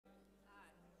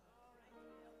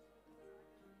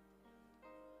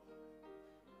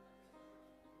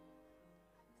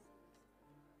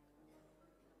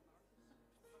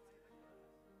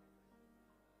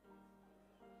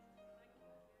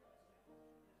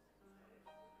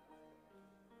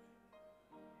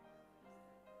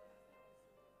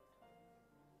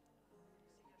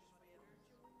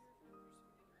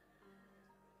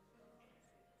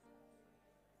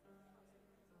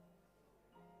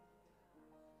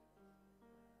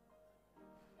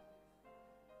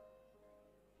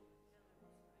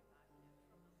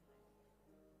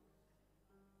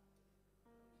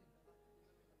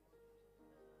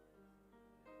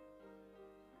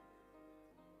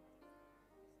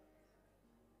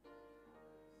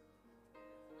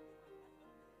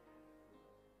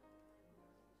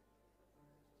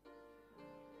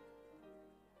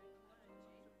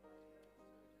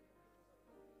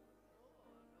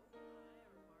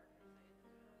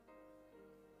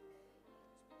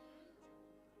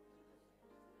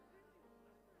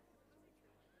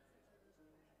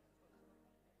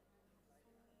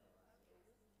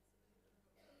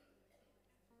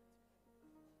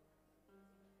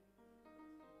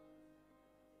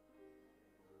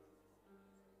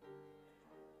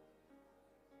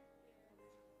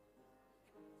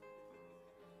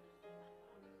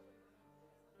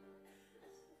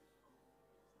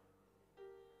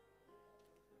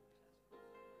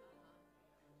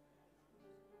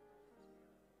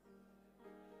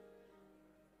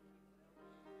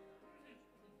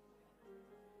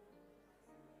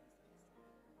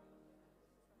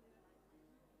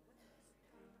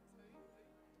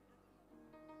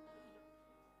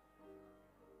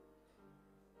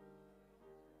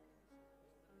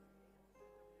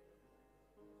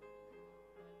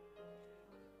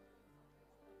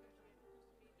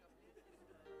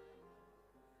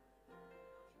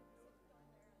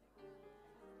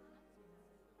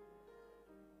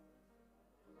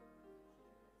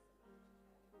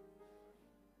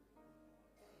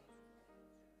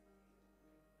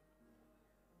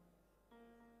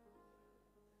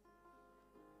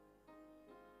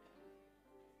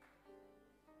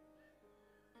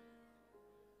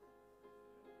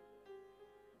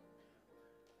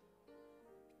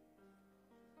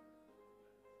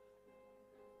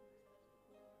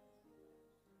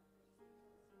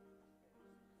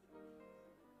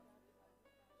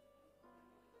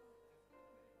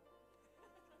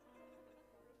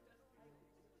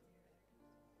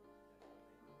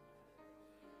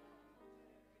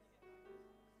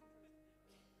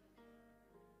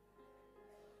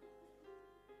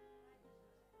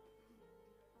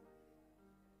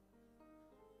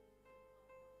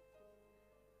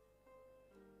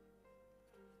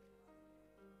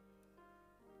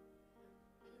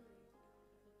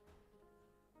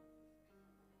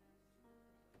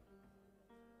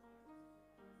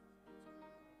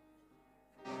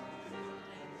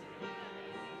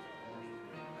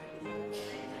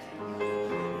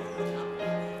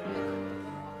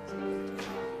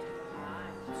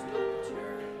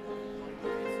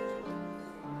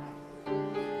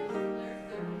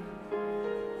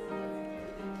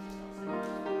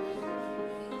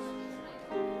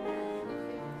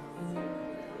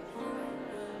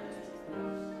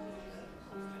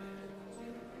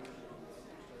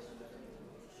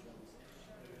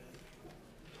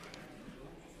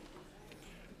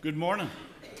Good morning.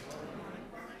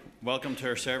 Welcome to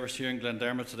our service here in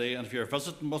Glendermott today, and if you're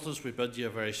visiting with us, we bid you a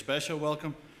very special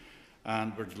welcome,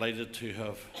 and we're delighted to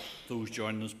have those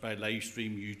joining us by live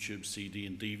stream, YouTube, CD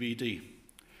and DVD.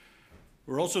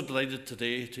 We're also delighted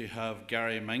today to have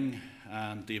Gary Ming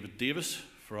and David Davis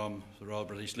from the Royal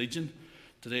British Legion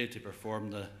today to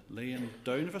perform the laying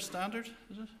down of a standard,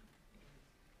 is it?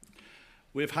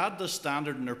 We've had this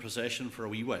standard in our possession for a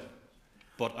wee while,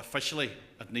 but officially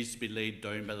it needs to be laid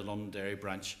down by the Londonderry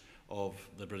branch of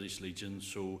the British Legion,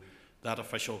 so that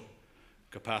official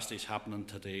capacity is happening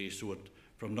today, so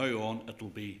from now on it will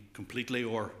be completely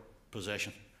our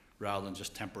possession rather than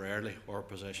just temporarily our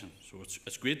possession. So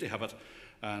it's great to have it,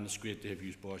 and it's great to have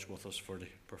you boys with us to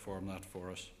perform that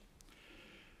for us.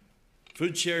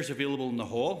 Food shares available in the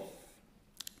hall,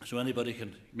 so anybody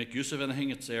can make use of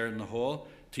anything. It's there in the hall.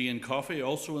 Tea and coffee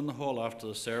also in the hall after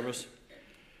the service.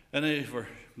 For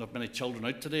not many children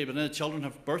out today, but any children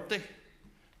have birthday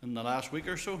in the last week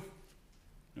or so?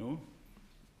 No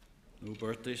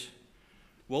birthdays.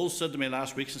 Wolves said to me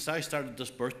last week, since I started this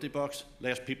birthday box,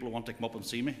 less people want to come up and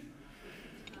see me.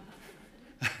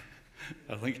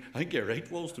 I think you're right,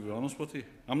 Wolves, to be honest with you.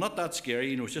 I'm not that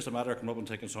scary, it's just a matter of coming up and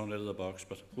taking something out of the box,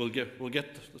 but we'll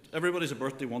get everybody's a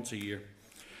birthday once a year.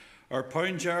 Our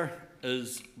pound jar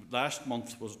last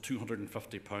month was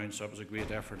 £250, so that was a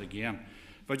great effort again.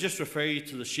 If I just refer you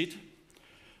to the sheet,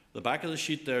 the back of the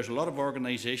sheet, there's a lot of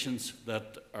organisations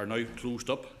that are now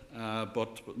closed up,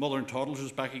 but Mother and Toddlers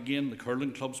is back again, the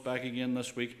curling club's back again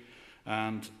this week,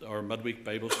 and our midweek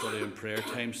Bible study and prayer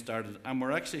time started, and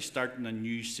we're actually starting a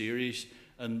new series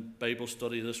in Bible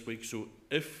study this week. So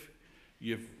if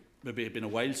you've maybe been a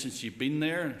while since you've been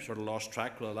there and sort of lost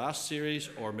track with the last series,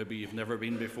 or maybe you've never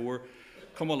been before,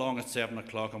 come along at 7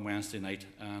 o'clock on Wednesday night,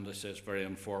 and I say it's very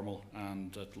informal,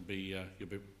 and it'll be you'll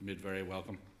be made very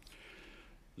welcome.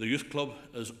 The youth club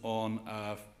is on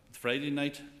Friday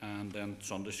night, and then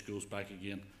Sunday school's back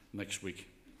again next week.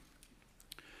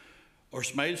 Our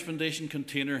Smiles Foundation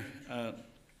container,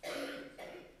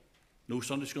 no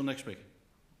Sunday school next week.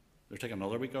 They're taking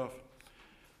another week off.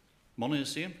 Money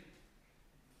is the same.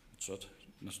 That's it.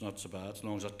 It's not so bad as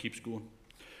long as that keeps going.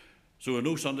 So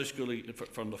no Sunday school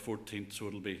from the 14th, so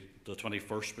it'll be the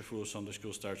 21st before Sunday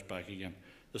school starts back again.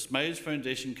 The Smiles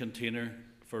Foundation container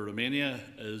for Romania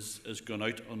is going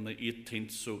out on the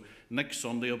 18th, so next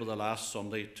Sunday will be the last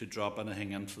Sunday to drop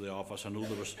anything into the office. I know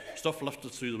there was stuff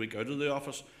lifted through the week out of the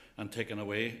office and taken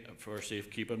away for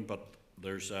safekeeping, but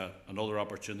there's another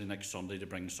opportunity next Sunday to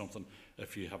bring something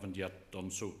if you haven't yet done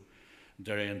so.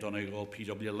 Derry and Donegal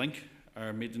PW Link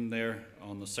are meeting there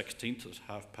on the 16th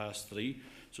at 3:30,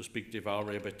 so speak to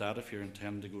Valerie about that if you're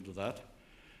intending to go to that.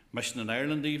 Mission in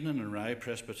Ireland evening in Rye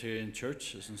Presbyterian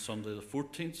Church is on Sunday the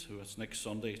 14th, so it's next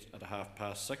Sunday at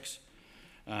 6:30.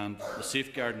 And the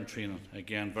safeguarding training,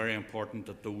 again, very important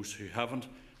that those who haven't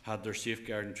had their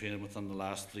safeguarding training within the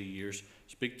last 3 years,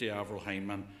 speak to Avril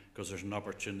Hyman, because there's an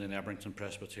opportunity in Ebrington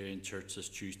Presbyterian Church this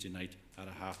Tuesday night at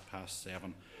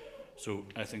 7:30. So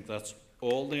I think that's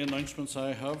all the announcements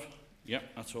I have. Yeah,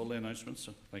 that's all the announcements,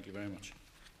 so thank you very much.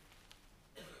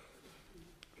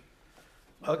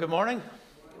 Well, good morning.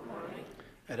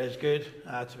 It is good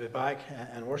to be back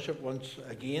in worship once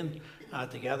again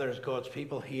together as God's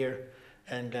people here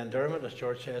in Glendermott. As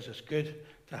George says, it's good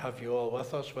to have you all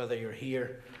with us, whether you're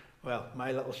here, well,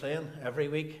 my little saying, every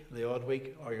week, the odd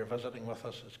week, or you're visiting with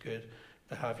us. It's good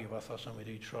to have you with us, and we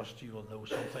do trust you will know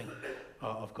something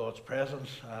of God's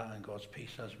presence and God's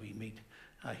peace as we meet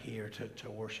here to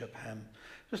worship Him.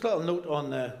 Just a little note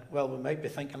on we might be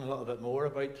thinking a little bit more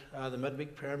about the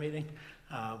midweek prayer meeting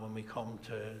when we come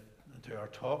to our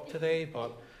talk today,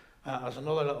 but as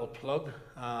another little plug,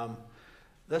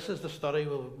 this is the study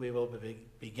we will be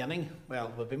beginning.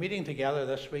 Well, we'll be meeting together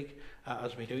this week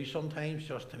as we do sometimes,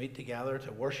 just to meet together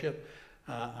to worship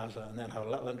and then have a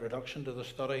little introduction to the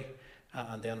study,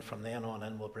 and then from then on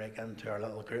in we'll break into our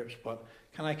little groups. But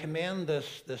can I commend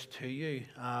this to you?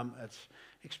 It's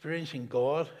Experiencing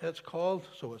God, it's called.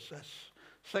 So it's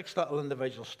 6 little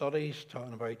individual studies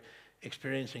talking about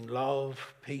experiencing love,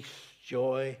 peace,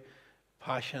 joy,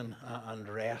 passion and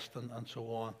rest and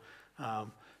so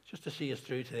on, just to see us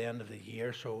through to the end of the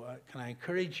year. So can I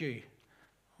encourage you,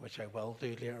 which I will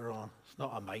do later on, it's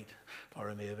not a might or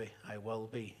a maybe, I will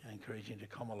be encouraging you to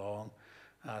come along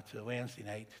to the Wednesday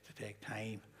night to take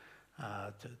time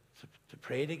to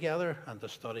pray together and to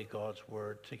study God's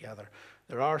Word together.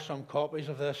 There are some copies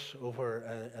of this over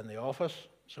in the office,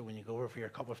 so when you go over for your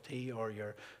cup of tea or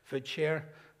your food share,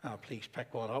 please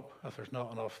pick one up. If there's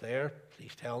not enough there,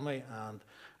 please tell me and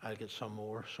I'll get some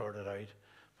more sorted out.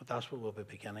 But that's what we'll be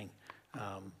beginning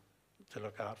to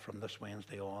look at from this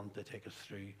Wednesday on to take us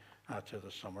through to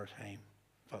the summertime.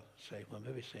 But we'll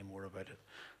maybe say more about it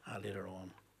later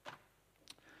on.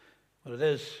 Well, it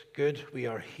is good we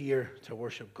are here to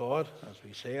worship God. As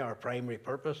we say, our primary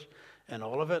purpose in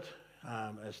all of it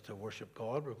is to worship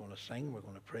God. We're going to sing, we're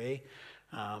going to pray,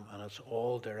 and it's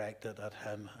all directed at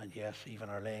Him. And yes, even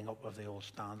our laying up of the old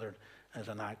standard is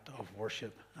an act of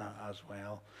worship as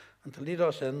well. And to lead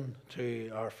us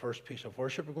into our first piece of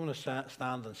worship, we're going to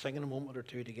stand and sing in a moment or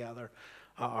two together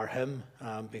our hymn,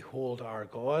 Behold Our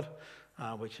God,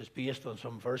 which is based on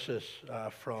some verses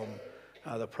from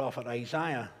the prophet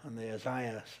Isaiah. And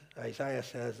Isaiah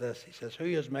says this. He says,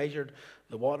 "Who has measured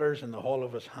the waters in the hollow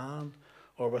of his hand,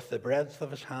 or with the breadth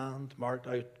of his hand marked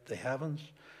out the heavens?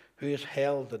 Who has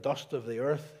held the dust of the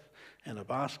earth in a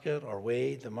basket, or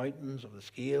weighed the mountains of the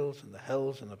scales and the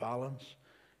hills in a balance?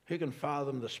 Who can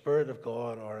fathom the Spirit of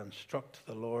God, or instruct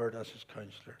the Lord as his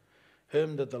counselor?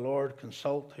 Whom did the Lord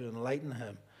consult to enlighten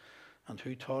him? And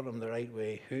who taught him the right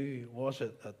way? Who was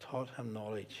it that taught him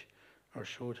knowledge, or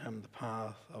showed him the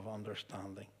path of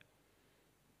understanding?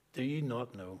 Do you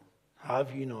not know?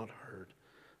 Have you not heard?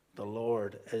 The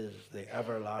Lord is the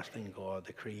everlasting God,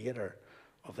 the creator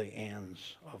of the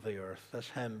ends of the earth." This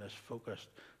hymn is focused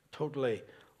totally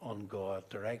on God,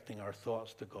 directing our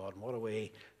thoughts to God. And what a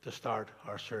way to start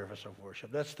our service of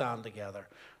worship. Let's stand together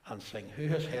and sing, "Who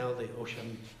has held the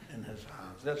oceans in his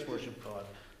hands?" Let's worship God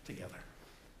together.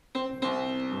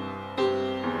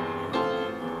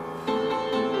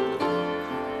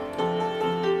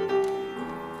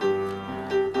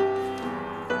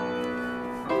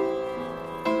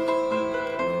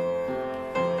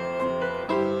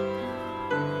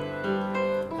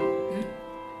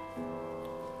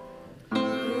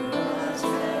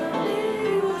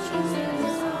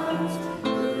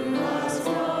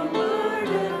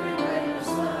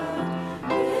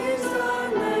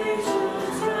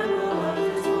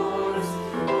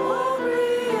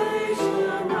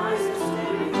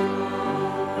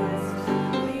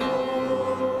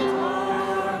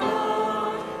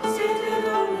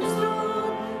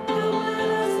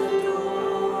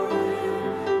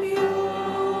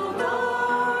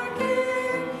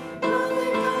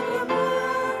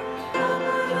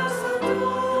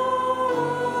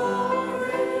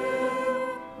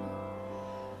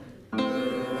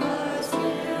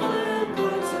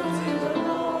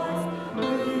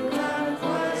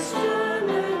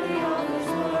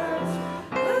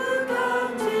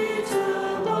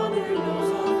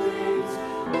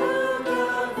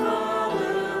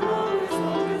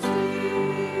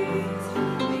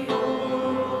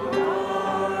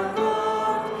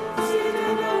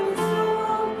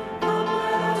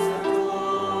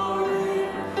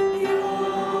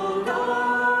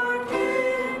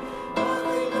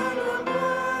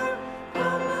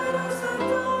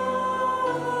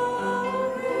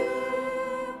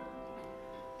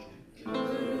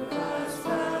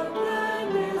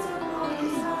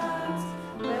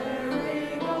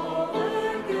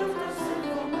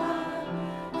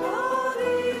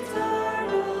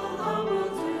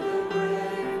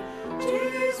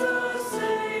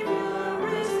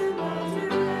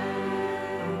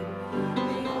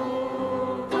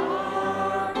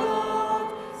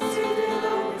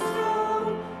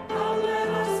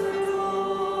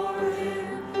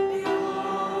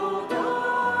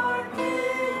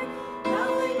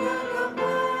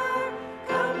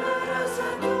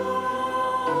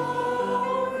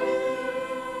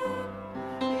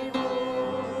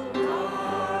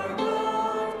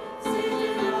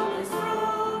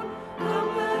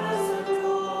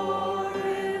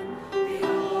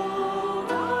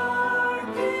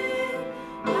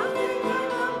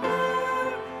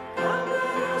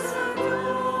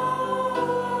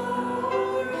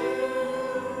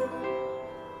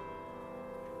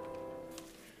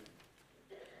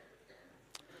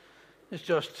 Let's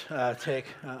just take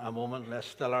a moment. Let's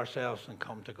still ourselves and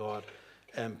come to God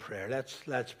in prayer.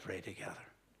 Let's pray together.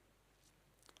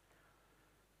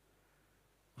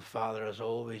 Father, as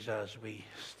always, as we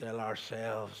still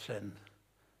ourselves in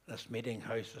this meeting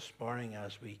house this morning,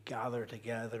 as we gather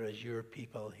together as your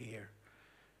people here,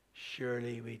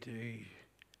 surely we do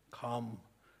come,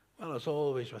 well, as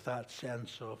always, with that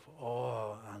sense of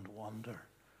awe and wonder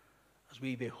as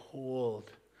we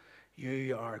behold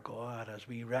you are God, as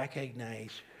we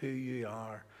recognize who you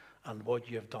are and what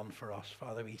you have done for us.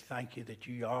 Father, we thank you that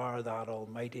you are that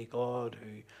almighty God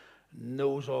who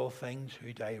knows all things,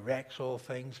 who directs all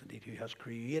things, indeed who has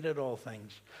created all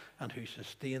things, and who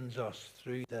sustains us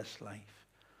through this life.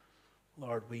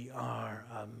 Lord, we are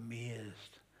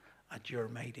amazed at your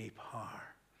mighty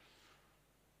power.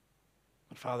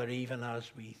 But Father, even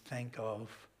as we think of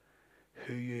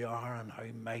who you are and how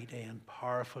mighty and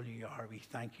powerful you are. We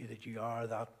thank you that you are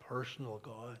that personal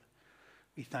God.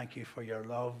 We thank you for your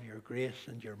love, your grace,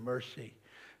 and your mercy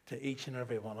to each and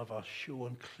every one of us,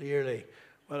 shown clearly,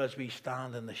 well, as we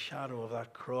stand in the shadow of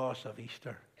that cross of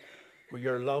Easter, where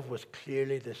your love was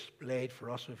clearly displayed for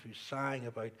us. If we sang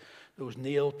about those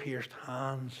nail-pierced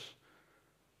hands,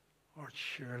 Lord,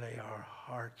 surely our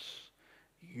hearts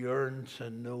yearn to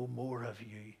know more of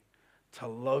you, to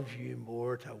love you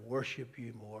more, to worship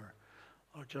you more,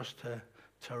 or just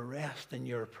to rest in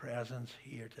your presence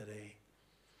here today.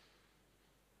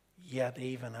 Yet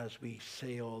even as we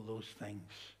say all those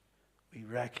things, we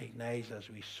recognize, as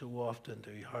we so often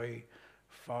do, how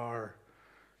far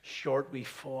short we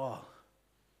fall.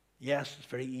 Yes, it's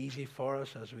very easy for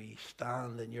us as we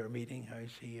stand in your meeting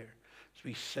house here, as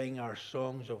we sing our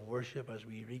songs of worship, as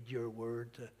we read your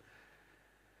word, to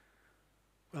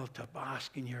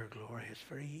bask in your glory. It's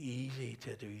very easy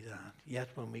to do that. Yet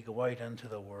when we go out into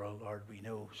the world, Lord, we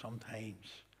know sometimes,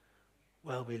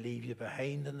 we leave you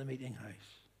behind in the meeting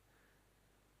house.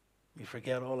 We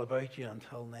forget all about you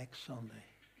until next Sunday.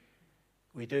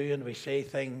 We do and we say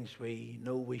things we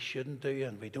know we shouldn't do,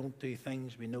 and we don't do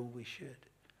things we know we should.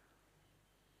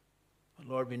 But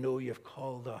Lord, we know you've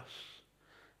called us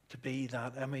to be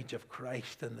that image of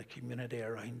Christ in the community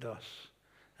around us,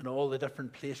 in all the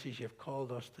different places you've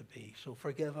called us to be. So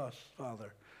forgive us,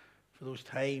 Father, for those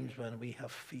times when we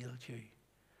have failed you.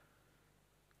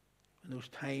 And those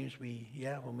times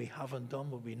when we haven't done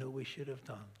what we know we should have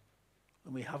done.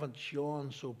 When we haven't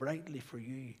shone so brightly for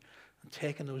you and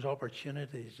taken those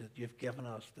opportunities that you've given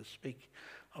us to speak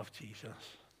of Jesus.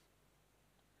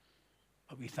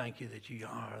 But we thank you that you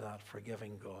are that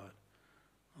forgiving God.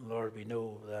 And Lord, we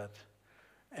know that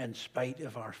in spite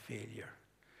of our failure,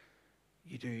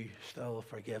 you do still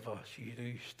forgive us. You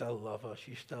do still love us.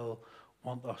 You still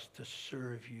want us to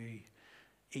serve you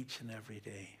each and every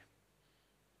day.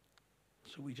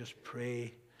 So we just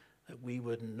pray that we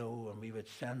would know and we would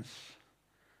sense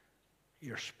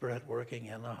your Spirit working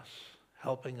in us,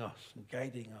 helping us and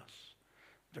guiding us,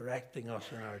 directing us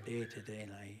in our day-to-day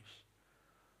lives.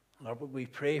 Lord, but we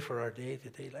pray for our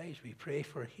day-to-day lives. We pray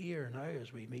for here now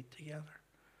as we meet together.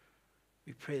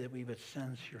 We pray that we would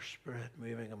sense your Spirit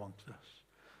moving amongst us,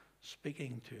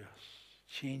 speaking to us,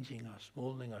 changing us,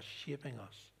 molding us, shaping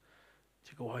us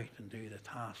to go out and do the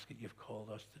task that you've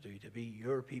called us to do, to be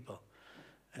your people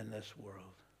in this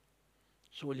world.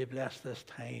 So will you bless this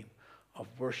time of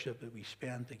worship that we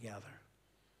spend together.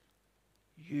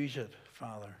 Use it,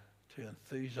 Father, to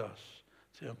enthuse us,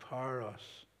 to empower us,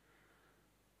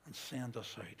 and send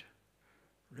us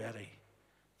out ready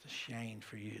to shine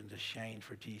for you and to shine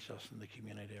for Jesus and the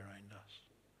community around us.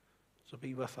 So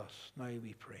be with us now,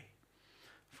 we pray,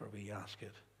 for we ask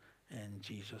it in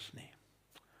Jesus' name.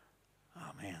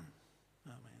 Amen.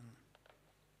 Amen.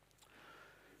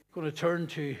 Going to turn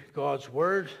to God's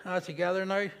Word together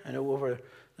now. I know over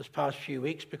this past few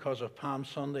weeks, because of Palm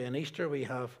Sunday and Easter, we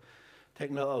have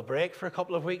taken a little break for a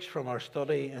couple of weeks from our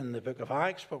study in the book of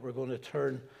Acts, but we're going to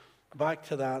turn back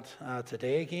to that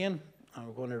today again. And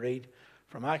we're going to read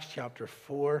from Acts chapter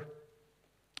 4,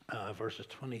 verses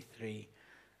 23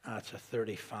 to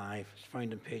 35. It's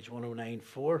found on page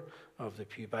 1094 of the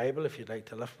Pew Bible, if you'd like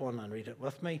to lift one and read it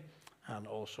with me, and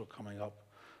also coming up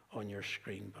on your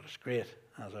screen. But it's great,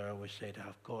 as I always say, to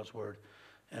have God's Word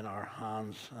in our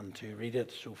hands and to read it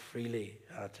so freely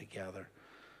together.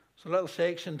 So a little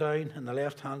section down in the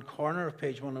left-hand corner of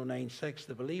page 1096,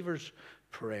 the believer's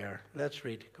prayer. Let's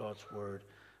read God's Word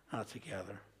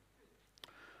together.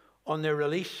 On their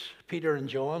release, Peter and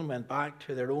John went back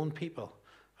to their own people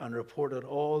and reported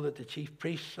all that the chief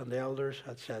priests and the elders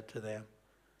had said to them.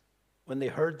 When they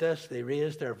heard this, they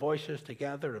raised their voices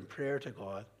together in prayer to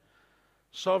God.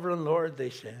 Sovereign Lord, they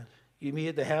said, you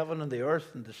made the heaven and the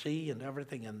earth and the sea and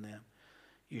everything in them.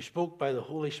 You spoke by the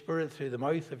Holy Spirit through the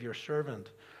mouth of your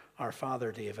servant, our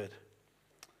father David.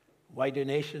 Why do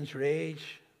nations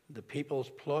rage? The peoples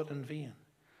plot in vain.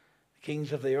 The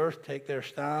kings of the earth take their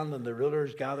stand, and the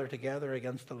rulers gather together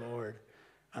against the Lord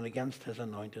and against his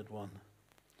anointed one.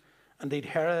 Indeed,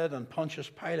 Herod and Pontius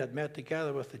Pilate met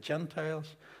together with the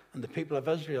Gentiles and the people of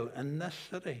Israel in this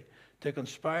city to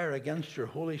conspire against your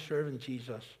holy servant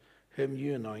Jesus, whom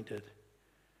you anointed.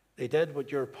 They did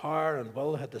what your power and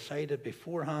will had decided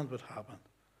beforehand would happen.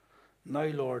 Now,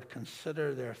 Lord,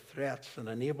 consider their threats and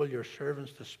enable your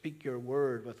servants to speak your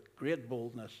word with great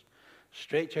boldness.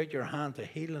 Stretch out your hand to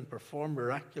heal and perform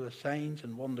miraculous signs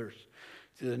and wonders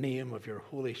through the name of your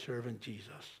holy servant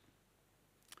Jesus.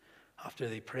 After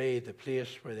they prayed, the place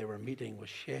where they were meeting was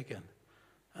shaken,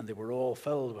 and they were all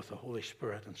filled with the Holy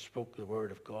Spirit and spoke the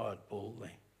word of God boldly.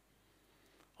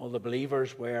 All the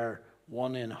believers were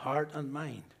one in heart and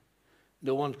mind.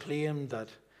 No one claimed that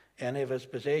any of his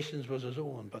possessions was his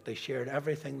own, but they shared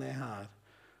everything they had.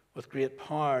 With great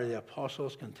power, the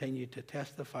apostles continued to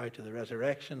testify to the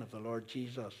resurrection of the Lord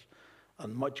Jesus,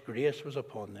 and much grace was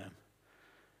upon them.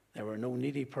 There were no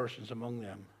needy persons among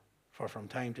them, for from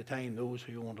time to time those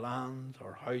who owned land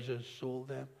or houses sold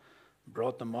them,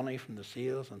 brought the money from the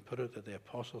sales and put it at the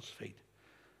apostles' feet,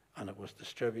 and it was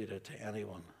distributed to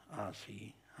anyone as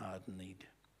he had need.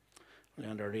 We'll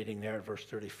end our reading there at verse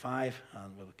 35,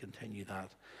 and we'll continue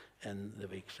that in the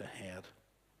weeks ahead.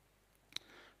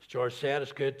 As George said,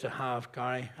 it's good to have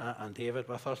Gary and David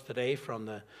with us today from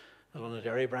the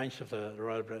Londonderry branch of the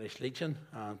Royal British Legion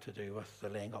to do with the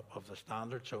laying up of the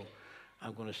standard. So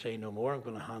I'm going to say no more. I'm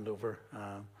going to hand over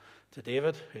to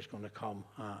David, who's going to come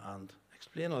and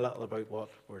explain a little about what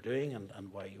we're doing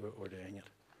and why we're doing it.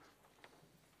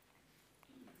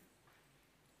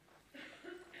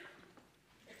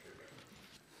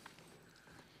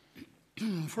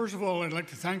 First of all, I'd like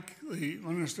to thank the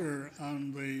minister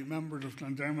and the members of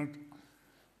Glendermott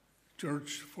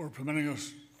Church for permitting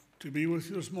us to be with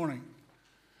you this morning.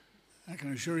 I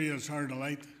can assure you it's our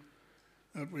delight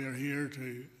that we are here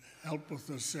to help with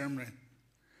this ceremony.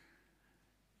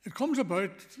 It comes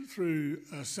about through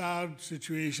a sad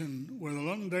situation where the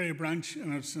Londonderry branch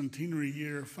in its centenary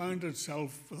year found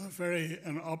itself with a very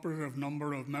inoperative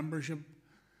number of membership.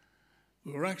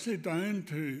 We were actually down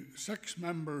to 6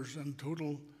 members in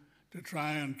total to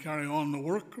try and carry on the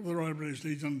work of the Royal British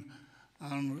Legion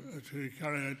and to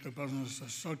carry out the business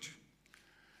as such.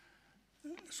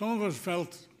 Some of us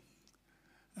felt,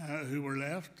 who were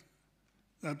left,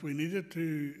 that we needed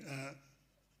to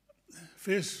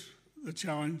face the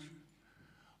challenge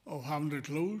of having to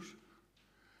close.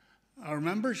 Our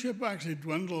membership actually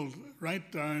dwindled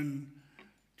right down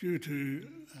due to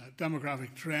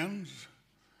demographic trends,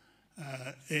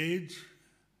 age,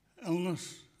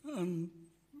 illness, and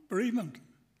bereavement.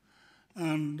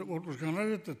 And what was going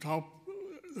out at the top,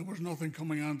 there was nothing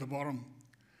coming out at the bottom.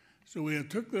 So we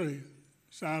took the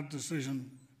sad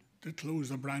decision to close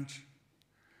the branch.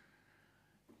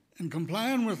 In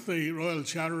complying with the Royal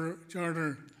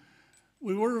Charter,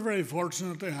 we were very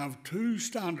fortunate to have 2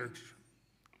 standards,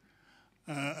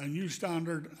 a new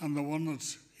standard and the one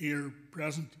that's here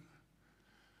present.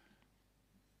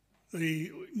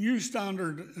 The new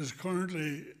standard is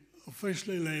currently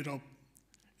officially laid up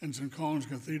in St. Colum's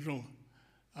Cathedral,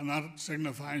 and that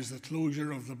signifies the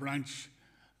closure of the branch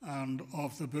and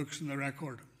of the books in the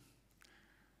record.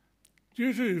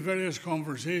 Due to various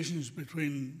conversations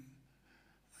between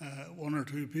 1 or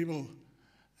 2 people,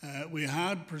 we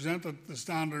had presented the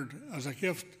standard as a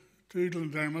gift to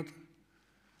Glendermott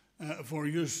for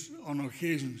use on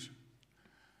occasions.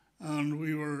 And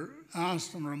we were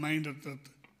asked and reminded that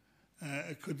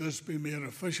could this be made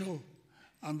official,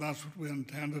 and that's what we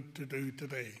intended to do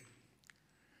today.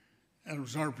 It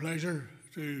was our pleasure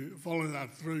to follow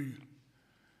that through.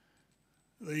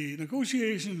 The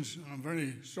negotiations, and I'm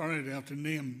very sorry to have to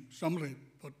name somebody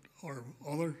or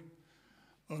other,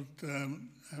 but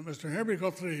Mr. Herbie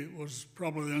Guthrie was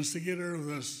probably the instigator of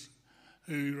this,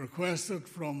 who requested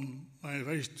from my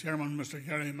Vice Chairman, Mr.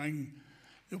 Gary Ming,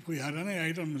 if we had any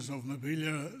items of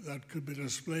mobilia that could be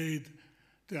displayed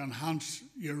to enhance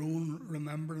your own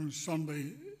Remembrance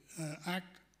Sunday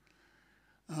act.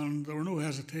 And there were no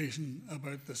hesitation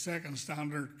about the second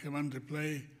standard come into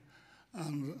play,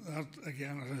 and that,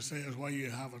 again, as I say, is why you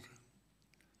have it.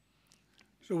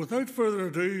 So without further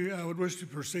ado, I would wish to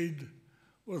proceed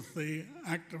with the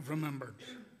act of remembrance.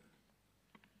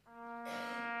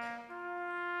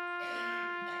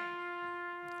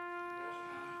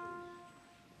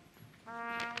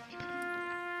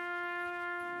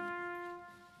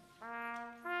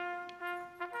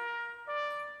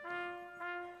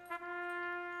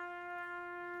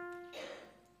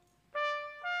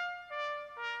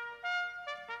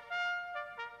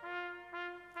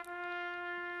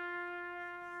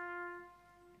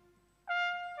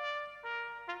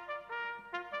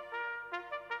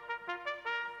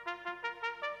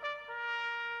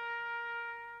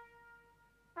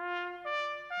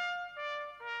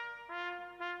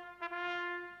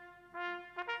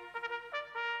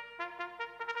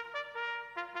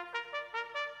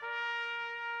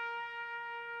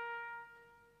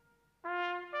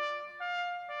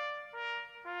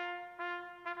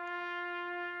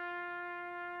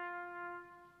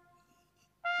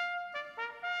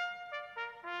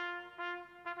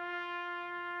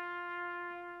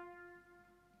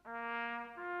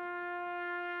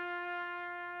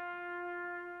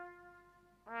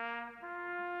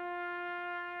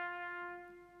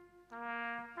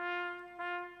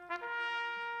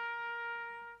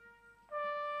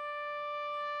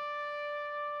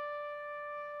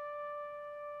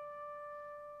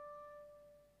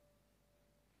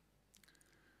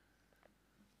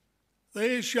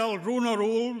 They shall grow not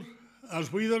old,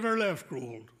 as we that are left grow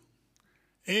old.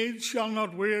 Age shall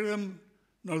not weary them,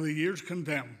 nor the years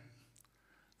condemn.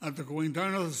 At the going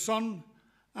down of the sun,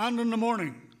 and in the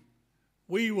morning,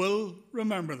 we will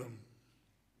remember them.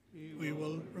 We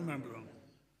will remember them.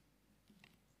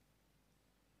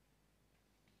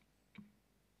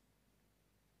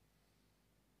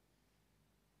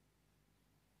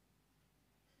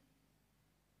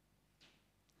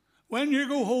 When you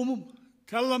go home,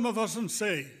 tell them of us and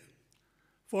say,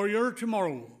 for your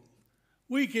tomorrow,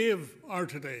 we gave our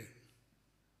today.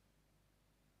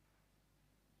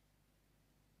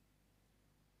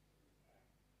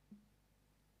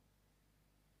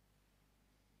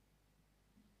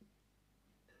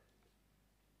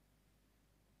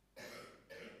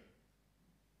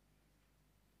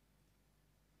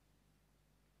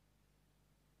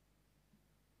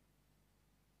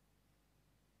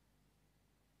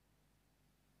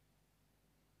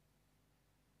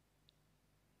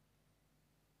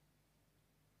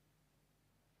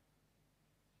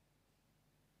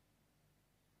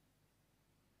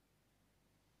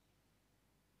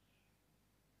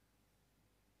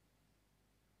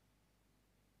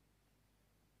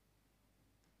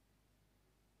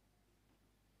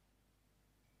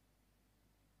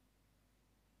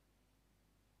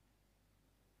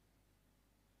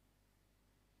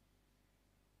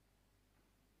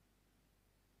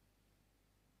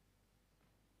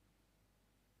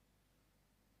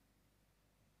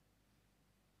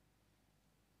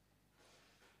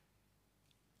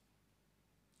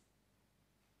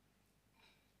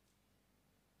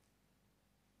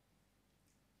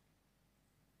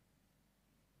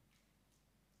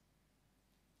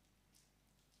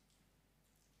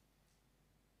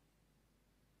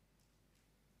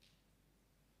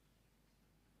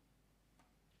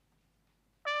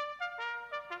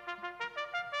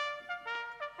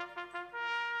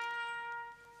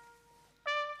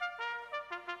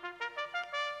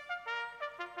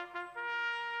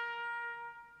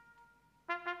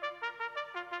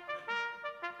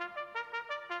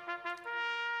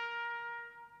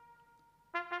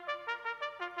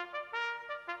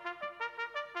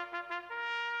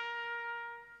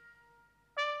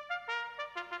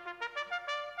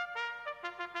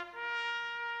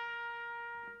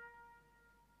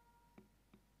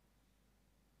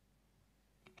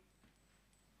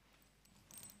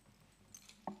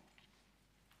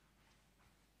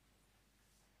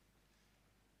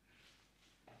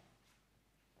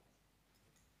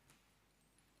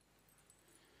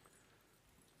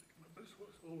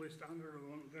 Always standard of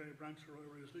the very branch of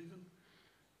Royal Legion,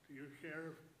 to your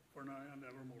care for now and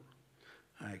evermore.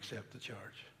 I accept the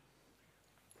charge.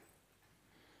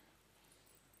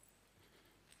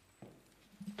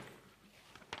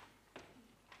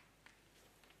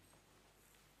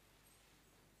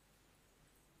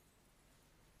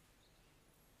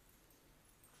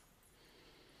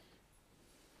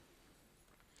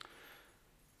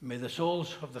 May the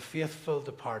souls of the faithful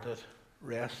departed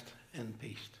rest in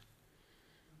peace.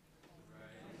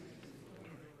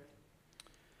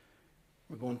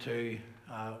 We're going to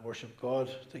worship God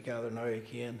together now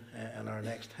again in our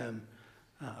next hymn,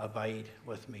 Abide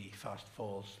With Me, Fast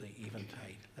Falls the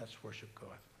Eventide. Let's worship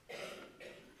God.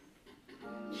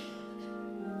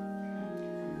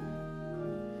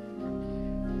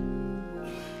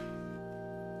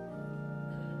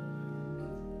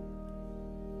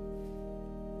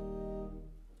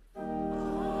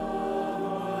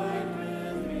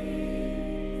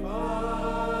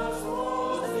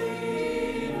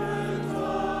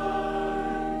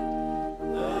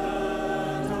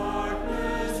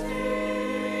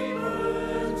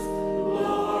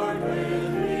 Lord, with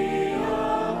me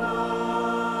abide.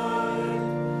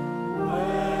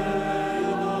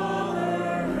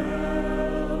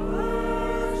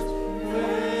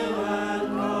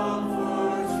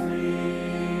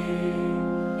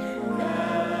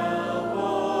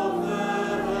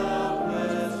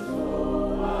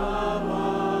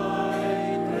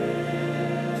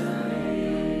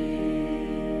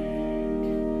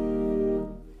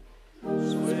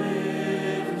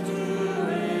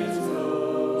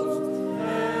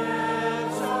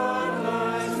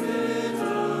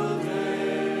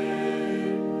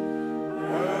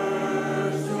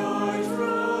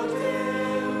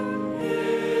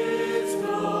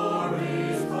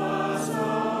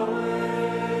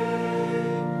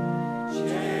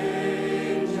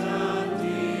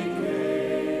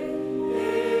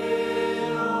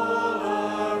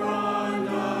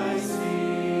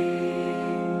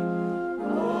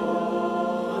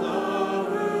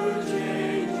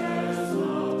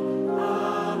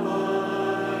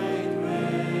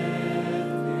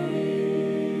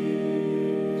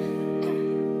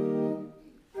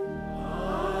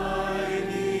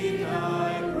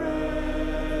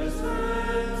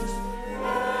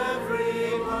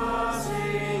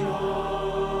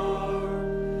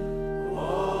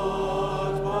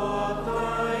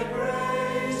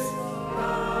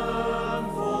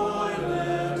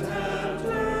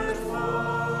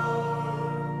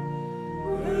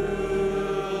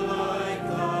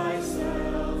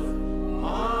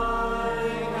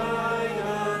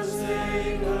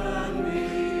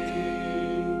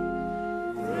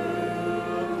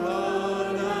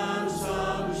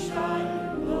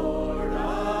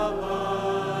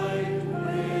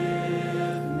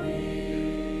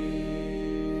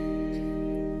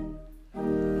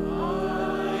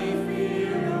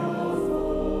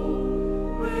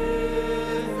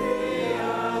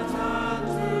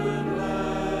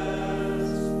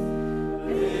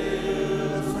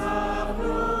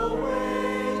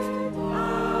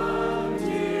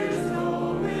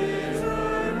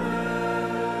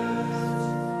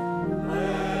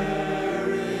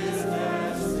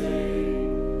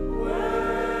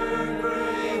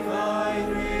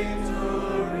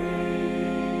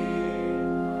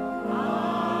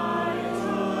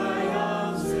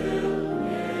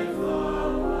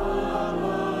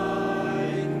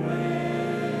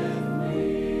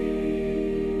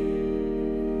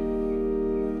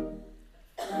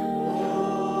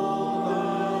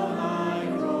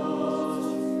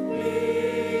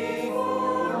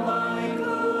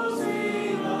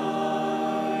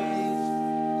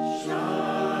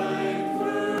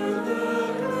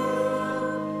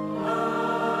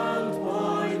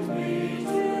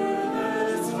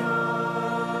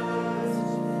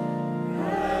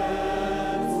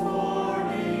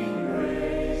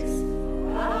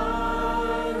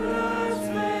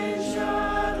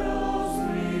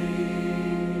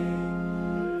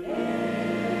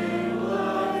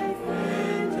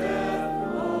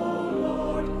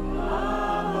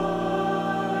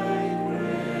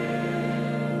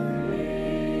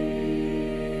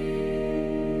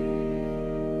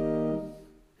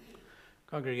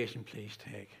 Congregation, please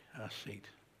take a seat.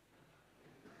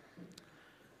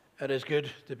 It is good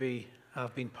to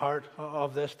have been part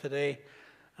of this today.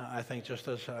 I think just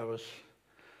as I was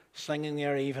singing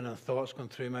there, even and thoughts going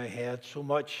through my head, so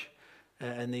much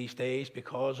in these days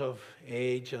because of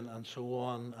age and so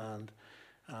on, and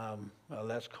well,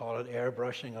 let's call it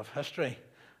airbrushing of history.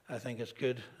 I think it's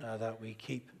good that we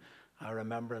keep our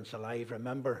remembrance alive.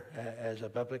 Remember is a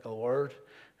biblical word.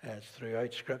 It's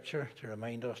throughout Scripture to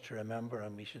remind us to remember,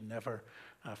 and we should never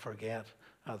forget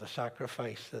the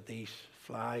sacrifice that these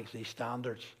flags, these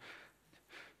standards,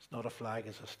 it's not a flag,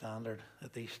 it's a standard,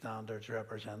 that these standards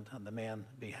represent, and the men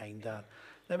behind that.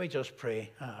 Let me just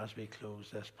pray as we close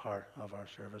this part of our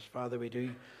service. Father, we do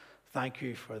thank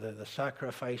you for the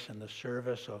sacrifice and the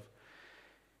service of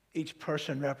each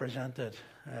person represented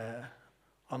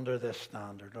under this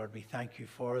standard. Lord, we thank you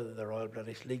for the Royal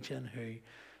British Legion, who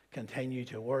continue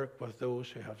to work with those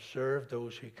who have served,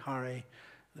 those who carry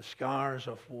the scars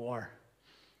of war,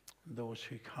 those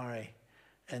who carry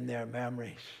in their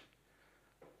memories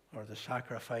or the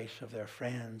sacrifice of their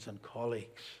friends and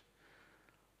colleagues,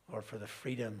 or for the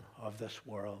freedom of this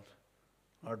world.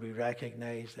 Lord, we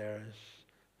recognize there is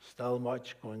still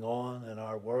much going on in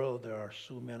our world. There are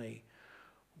so many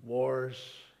wars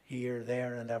here,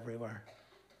 there, and everywhere.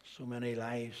 So many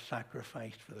lives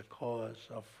sacrificed for the cause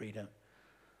of freedom.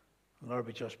 Lord,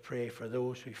 we just pray for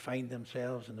those who find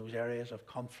themselves in those areas of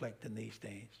conflict in these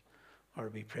days.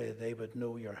 Lord, we pray that they would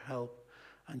know your help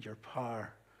and your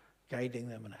power, guiding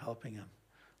them and helping them,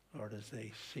 Lord, as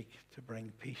they seek to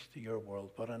bring peace to your world.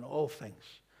 But in all things,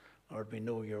 Lord, we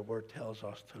know your word tells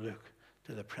us to look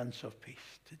to the Prince of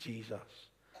Peace, to Jesus.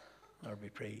 Lord, we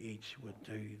pray each would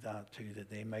do that too,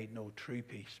 that they might know true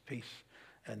peace, peace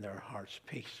in their hearts,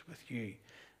 peace with you,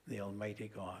 the Almighty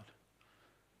God.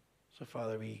 So,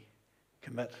 Father, we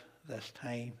commit this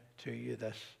time to you,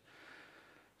 this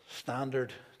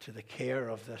standard to the care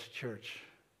of this church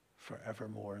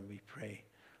forevermore, and we pray,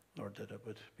 Lord, that it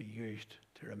would be used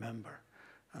to remember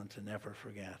and to never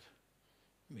forget.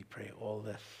 We pray all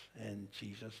this in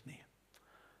Jesus' name.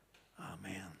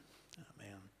 Amen.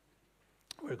 Amen.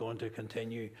 We're going to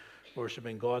continue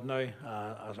worshiping God now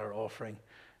as our offering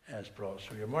is brought.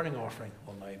 So your morning offering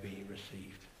will now be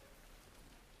received.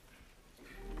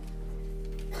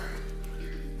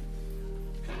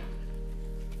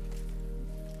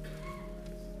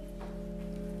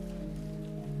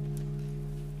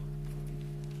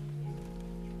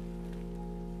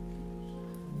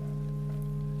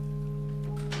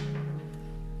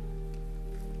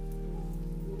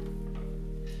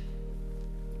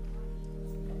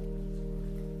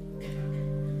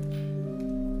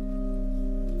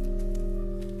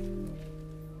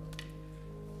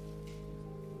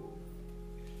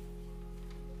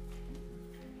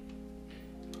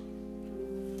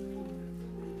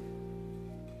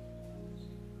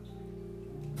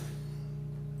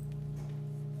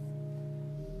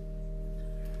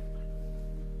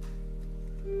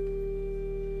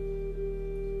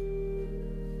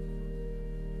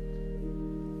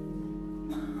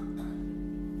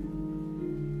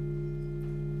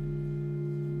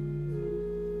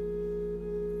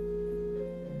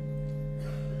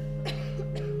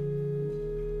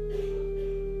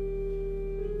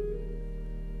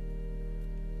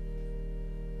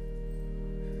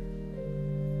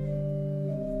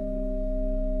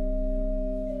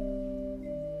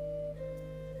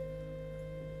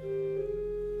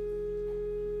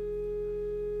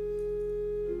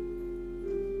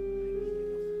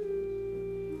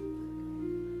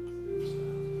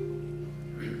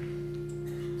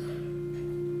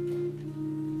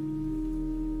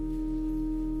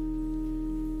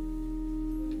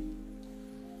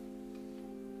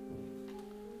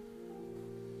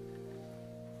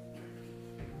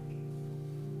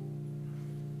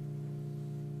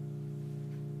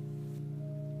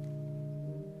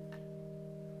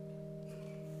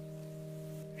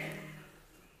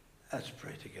 Let's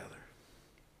pray together.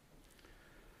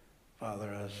 Father,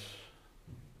 as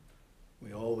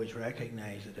we always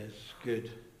recognize it is good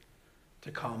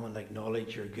to come and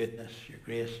acknowledge your goodness, your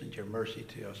grace, and your mercy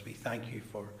to us, we thank you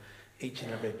for each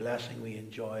and every blessing we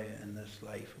enjoy in this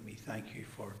life. And we thank you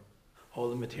for all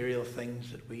the material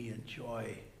things that we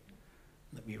enjoy,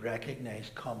 that we recognize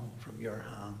come from your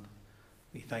hand.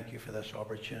 We thank you for this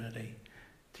opportunity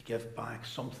to give back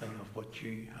something of what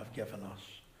you have given us,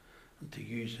 and to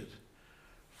use it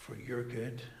for your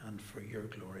good and for your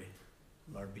glory.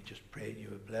 Lord, we just pray you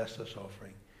would bless this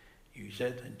offering. Use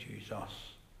it and use us,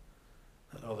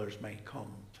 that others might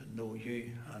come to know you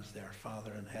as their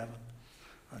Father in heaven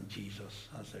and Jesus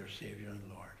as their Saviour and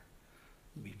Lord.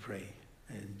 We pray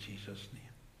in Jesus'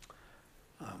 name.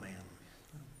 Amen.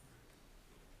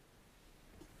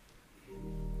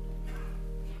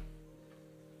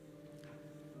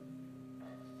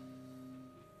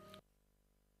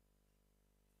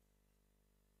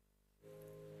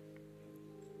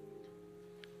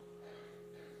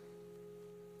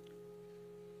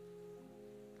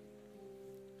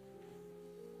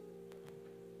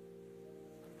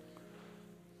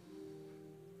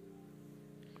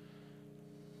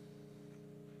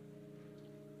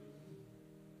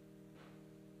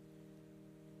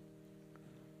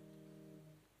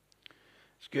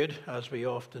 It's good, as we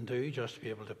often do, just to be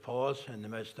able to pause in the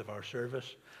midst of our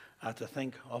service and to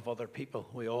think of other people.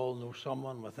 We all know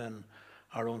someone within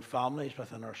our own families,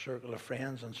 within our circle of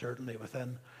friends, and certainly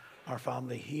within our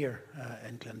family here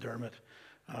in Glendermott.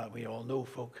 We all know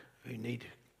folk who need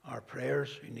our prayers,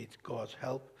 who need God's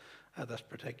help at this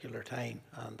particular time.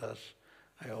 And as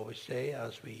I always say,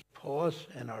 as we pause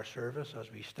in our service, as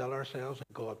we still ourselves,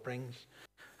 and God brings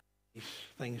these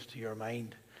things to your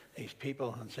mind, these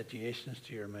people and situations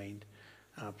to your mind,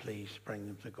 please bring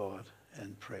them to God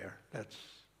in prayer.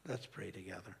 Let's pray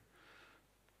together.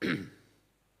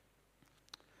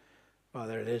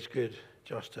 Father, it is good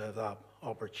just to have that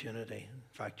opportunity. In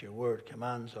fact, your word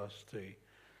commands us to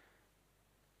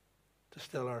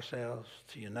still ourselves,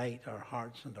 to unite our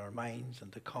hearts and our minds,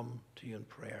 and to come to you in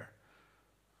prayer.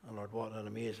 And Lord, what an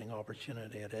amazing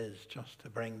opportunity it is just to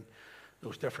bring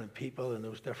those different people and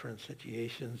those different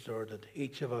situations, Lord, that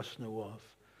each of us know of,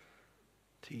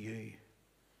 to you.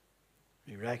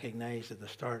 We recognize at the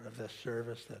start of this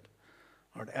service that,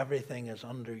 Lord, everything is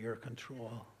under your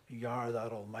control. You are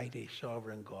that almighty,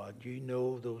 sovereign God. You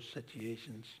know those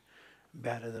situations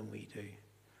better than we do.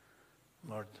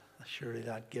 Lord, surely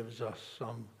that gives us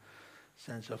some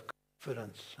sense of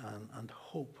confidence and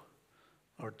hope,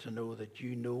 Lord, to know that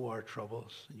you know our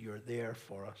troubles and you're there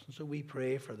for us. And so we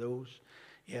pray for those,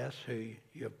 yes, who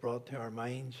you have brought to our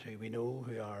minds, who we know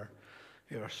who are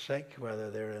sick,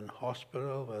 whether they're in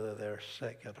hospital, whether they're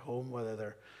sick at home, whether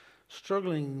they're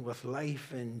struggling with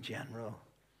life in general.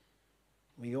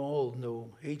 We all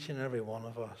know, each and every one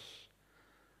of us,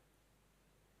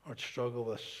 or struggle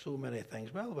with so many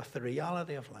things. Well, with the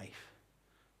reality of life,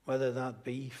 whether that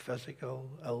be physical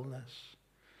illness,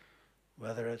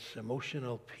 whether it's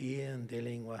emotional pain,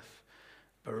 dealing with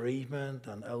bereavement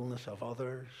and illness of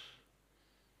others.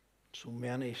 So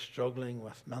many struggling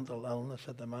with mental illness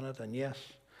at the minute. And yes,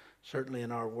 certainly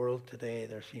in our world today,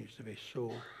 there seems to be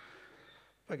so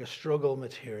like a struggle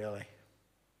materially.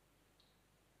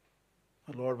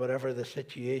 But Lord, whatever the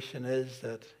situation is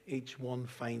that each one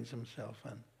finds himself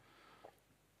in,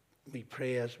 we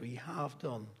pray, as we have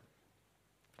done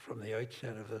from the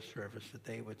outset of this service, that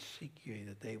they would seek you,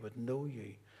 that they would know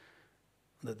you,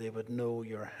 that they would know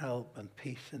your help and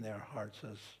peace in their hearts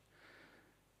as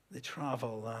they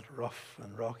travel that rough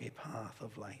and rocky path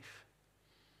of life.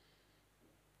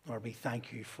 Lord, we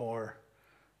thank you for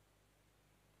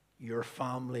your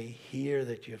family here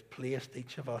that you've placed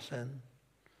each of us in.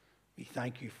 We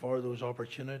thank you for those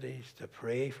opportunities to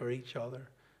pray for each other,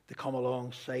 to come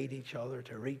alongside each other,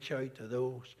 to reach out to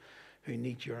those who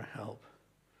need your help.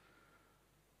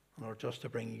 Lord, just to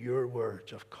bring your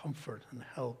words of comfort and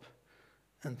help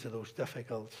into those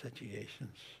difficult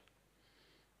situations.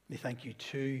 We thank you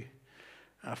too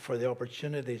for the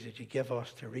opportunities that you give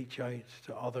us to reach out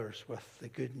to others with the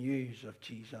good news of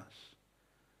Jesus.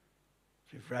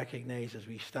 We've recognized as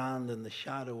we stand in the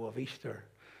shadow of Easter,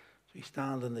 as we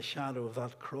stand in the shadow of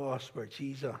that cross where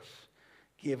Jesus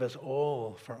gave us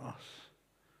all for us.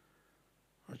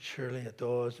 Lord, surely it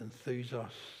does enthuse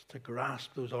us to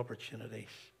grasp those opportunities.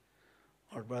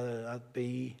 Or whether that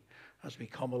be as we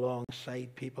come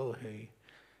alongside people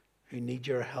who need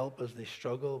your help as they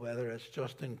struggle, whether it's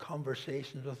just in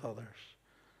conversations with others,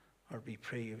 or we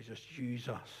pray you just use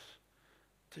us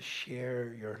to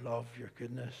share your love, your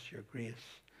goodness, your grace,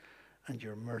 and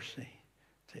your mercy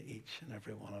to each and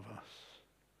every one of us.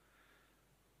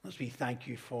 As we thank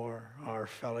you for our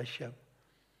fellowship,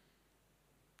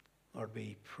 Lord,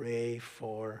 we pray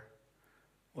for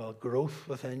growth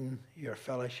within your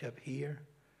fellowship here,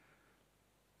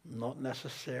 not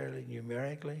necessarily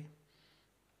numerically,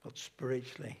 but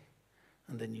spiritually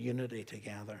and in unity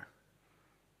together.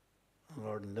 And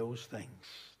Lord, in those things,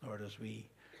 Lord, as we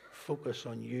focus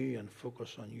on you and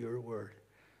focus on your word,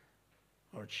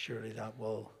 Lord, surely that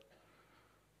will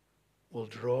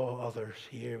draw others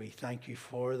here. We thank you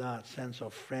for that sense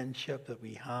of friendship that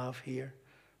we have here,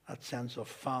 that sense of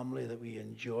family that we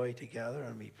enjoy together,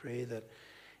 and we pray that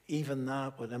even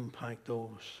that would impact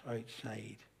those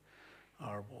outside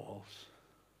our walls.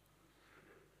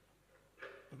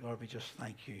 But Lord, we just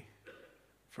thank you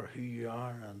for who you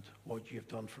are and what you've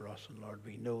done for us. And Lord,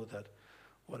 we know that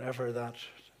whatever that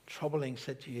troubling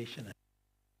situation is,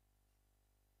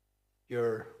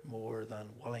 you're more than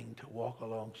willing to walk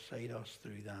alongside us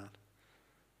through that.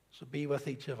 So be with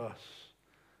each of us.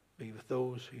 Be with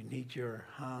those who need your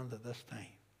hand at this time.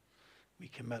 We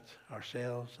commit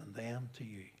ourselves and them to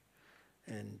you.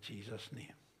 In Jesus'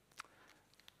 name.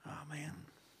 Amen.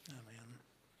 Amen.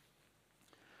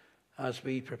 As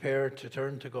we prepare to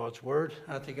turn to God's Word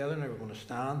together, now we're going to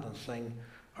stand and sing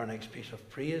our next piece of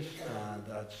praise. And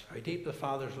that's how deep the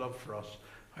Father's love for us,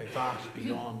 how vast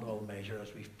beyond all measure.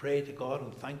 As we've prayed to God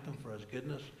and thanked Him for His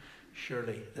goodness,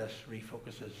 surely this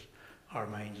refocuses our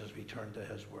minds as we turn to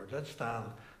His Word. Let's stand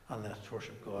and let's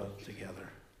worship God together.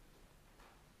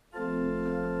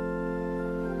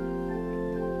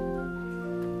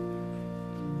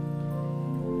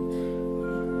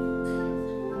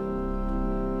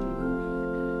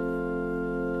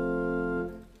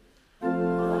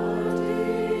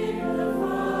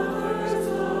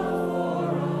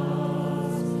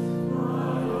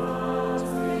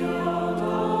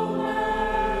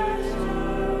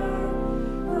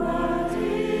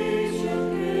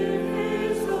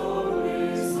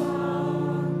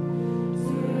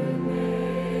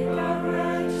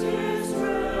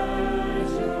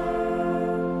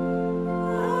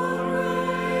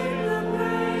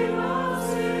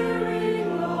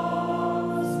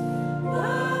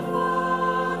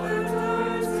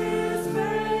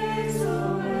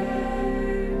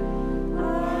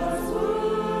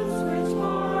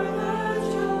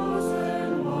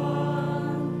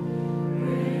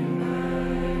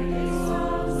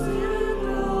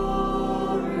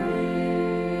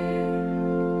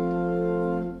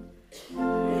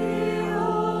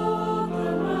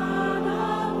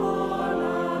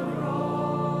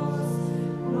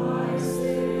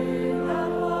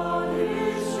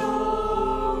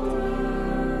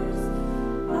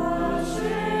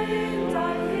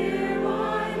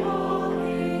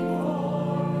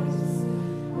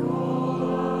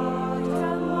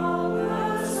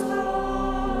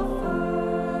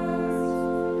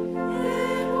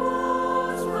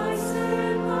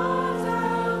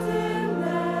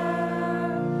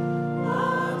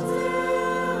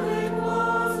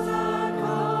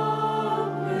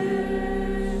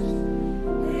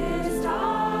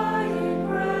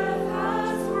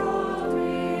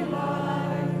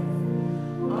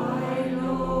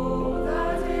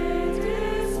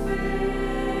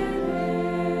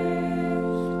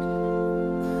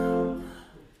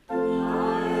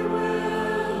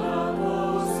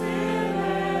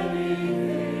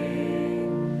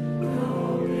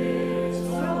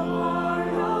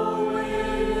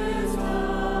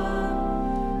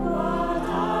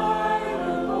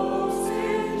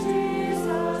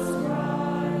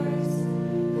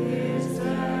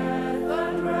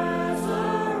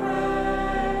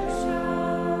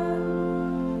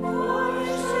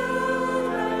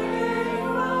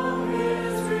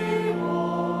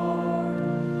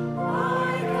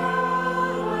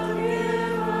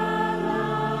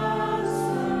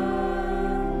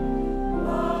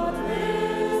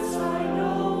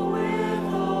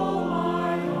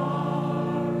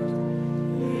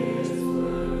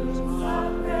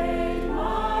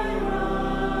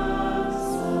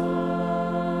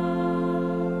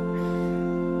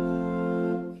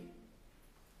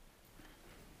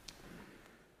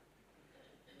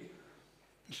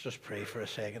 Let's just pray for a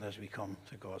second as we come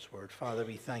to God's Word. Father,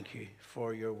 we thank you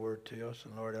for your Word to us.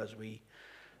 And Lord, as we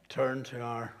turn to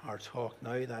our talk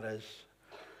now, that is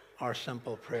our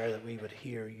simple prayer that we would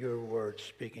hear your Word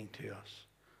speaking to us.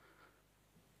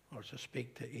 Lord, so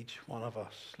speak to each one of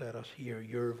us. Let us hear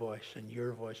your voice and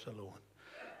your voice alone.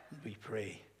 We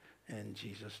pray in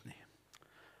Jesus' name.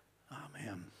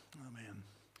 Amen. Amen.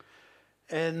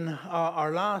 In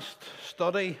our last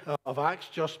study of Acts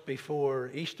just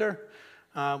before Easter,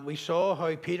 we saw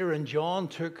how Peter and John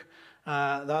took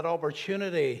that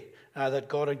opportunity that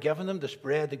God had given them to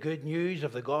spread the good news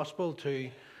of the gospel to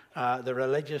the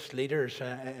religious leaders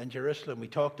in Jerusalem. We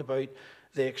talked about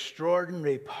the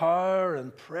extraordinary power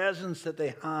and presence that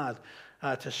they had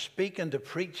to speak and to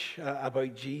preach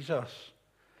about Jesus.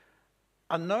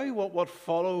 And now what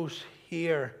follows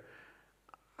here,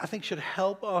 I think, should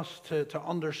help us to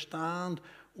understand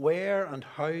where and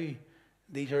how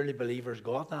these early believers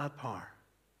got that power.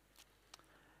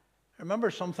 I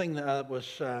remember something that was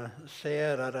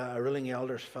said at a Ruling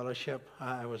Elders Fellowship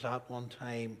I was at one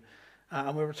time.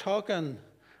 And we were talking,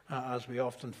 as we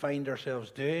often find ourselves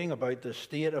doing, about the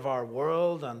state of our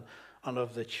world and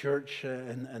of the church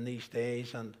in these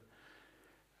days. And,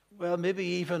 well, maybe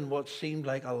even what seemed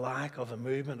like a lack of the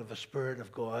movement of the Spirit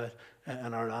of God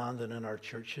in our land and in our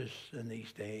churches in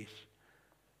these days.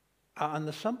 And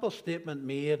the simple statement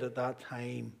made at that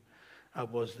time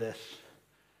was this: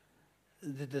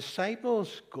 the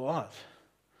disciples got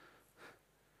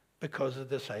because the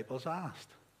disciples asked.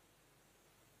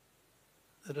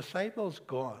 The disciples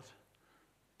got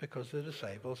because the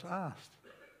disciples asked.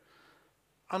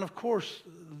 And of course,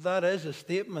 that is a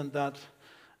statement that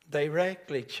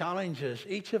directly challenges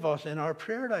each of us in our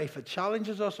prayer life. It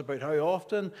challenges us about how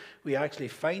often we actually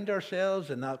find ourselves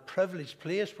in that privileged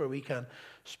place where we can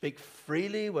speak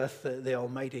freely with the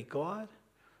Almighty God.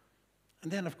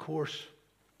 And then, of course,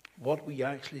 what we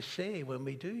actually say when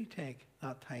we do take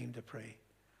that time to pray.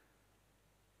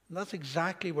 And that's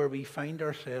exactly where we find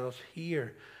ourselves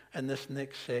here in this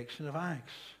next section of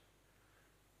Acts.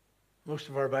 Most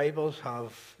of our Bibles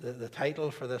have the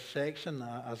title for this section,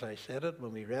 as I said it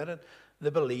when we read it, The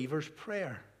Believer's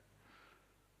Prayer.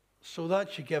 So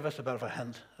that should give us a bit of a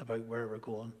hint about where we're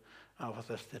going with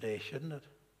this today, shouldn't it?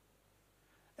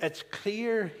 It's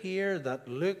clear here that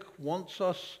Luke wants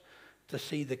us to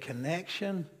see the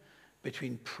connection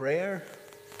between prayer,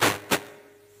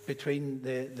 between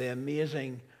the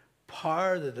amazing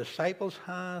power the disciples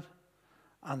had,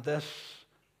 and this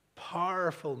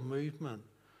powerful movement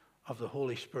of the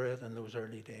Holy Spirit in those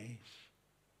early days.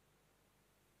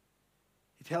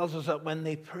 He tells us that when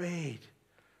they prayed,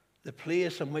 the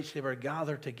place in which they were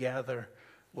gathered together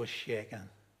was shaken.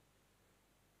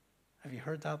 Have you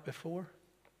heard that before?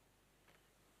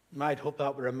 I'd hope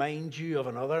that would remind you of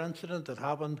another incident that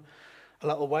happened a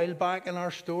little while back in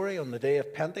our story on the day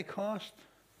of Pentecost,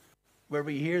 where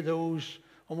we hear those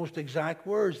almost exact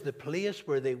words: the place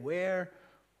where they were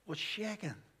was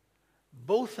shaken.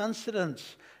 Both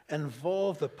incidents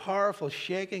involve the powerful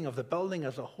shaking of the building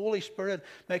as the Holy Spirit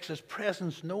makes His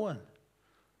presence known.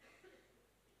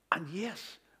 And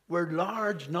yes, where a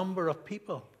large number of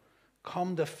people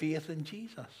come to faith in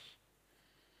Jesus.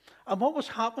 And what was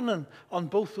happening on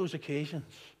both those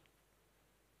occasions?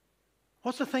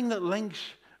 What's the thing that links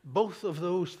both of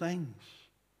those things?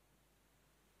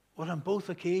 Well, on both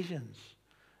occasions,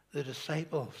 the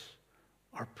disciples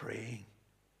are praying.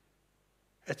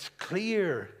 It's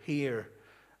clear here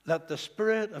that the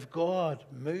Spirit of God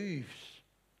moves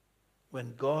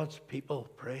when God's people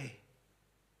pray.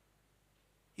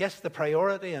 Yes, the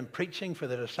priority in preaching for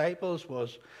the disciples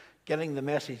was getting the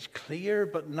message clear,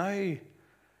 but now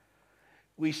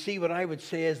we see what I would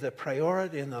say is the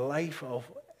priority in the life of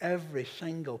every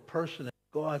single person in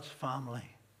God's family.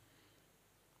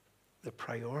 The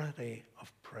priority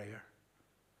of prayer.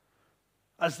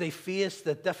 As they faced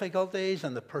the difficulties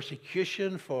and the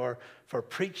persecution for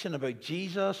preaching about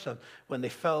Jesus, and when they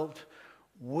felt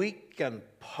weak and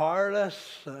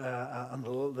powerless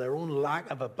and their own lack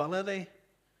of ability,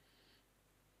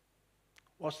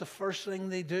 what's the first thing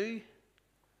they do?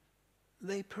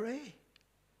 They pray.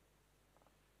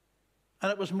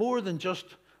 And it was more than just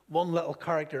one little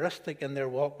characteristic in their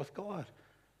walk with God.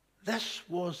 This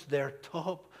was their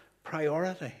top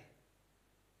priority.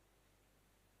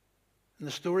 In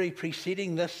the story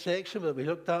preceding this section that we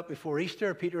looked at before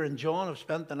Easter, Peter and John have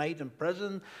spent the night in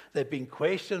prison. They've been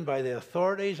questioned by the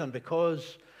authorities, and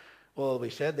because, well,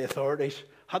 we said the authorities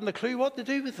hadn't a clue what to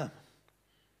do with them,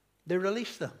 they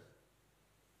released them,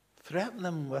 threatened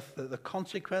them with the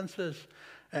consequences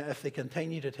if they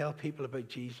continue to tell people about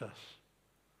Jesus.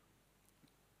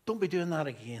 Don't be doing that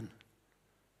again.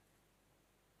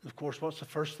 And of course, what's the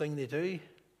first thing they do?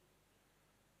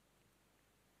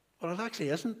 Well, it actually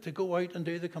isn't to go out and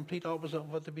do the complete opposite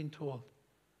of what they've been told.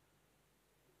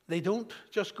 They don't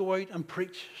just go out and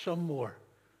preach some more.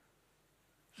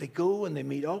 They go and they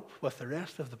meet up with the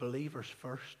rest of the believers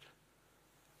first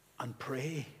and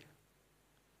pray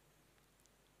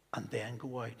and then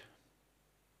go out.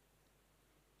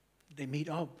 They meet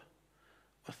up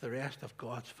with the rest of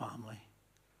God's family.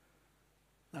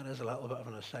 That is a little bit of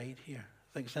an aside here.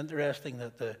 I think it's interesting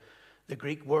that the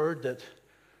Greek word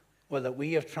that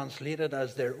we have translated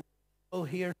as their own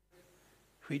here,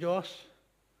 huidos,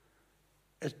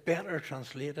 is better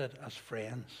translated as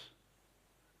friends.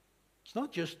 It's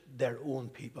not just their own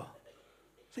people.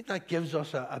 I think that gives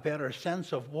us a better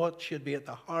sense of what should be at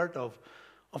the heart of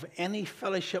any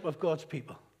fellowship of God's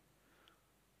people.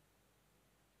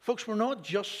 Folks, we're not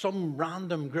just some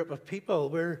random group of people.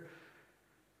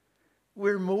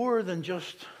 We're more than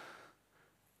just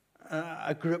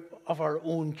a group of our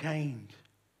own kind.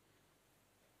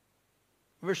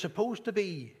 We're supposed to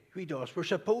be huidos. We're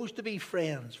supposed to be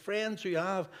friends. Friends who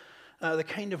have the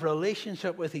kind of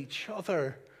relationship with each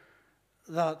other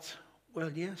that,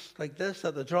 well, yes, like this,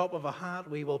 at the drop of a hat,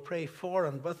 we will pray for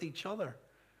and with each other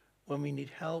when we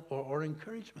need help or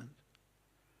encouragement.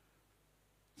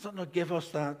 Does that not give us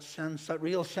that sense, that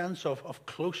real sense of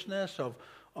closeness,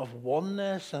 of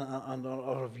oneness, and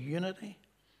of unity?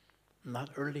 And that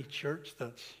early church,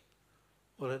 that's,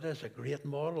 well, it is a great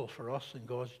model for us in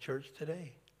God's church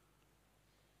today.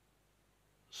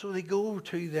 So they go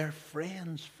to their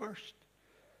friends first.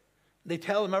 They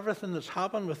tell them everything that's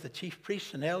happened with the chief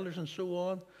priests and elders and so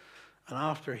on. And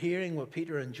after hearing what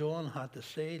Peter and John had to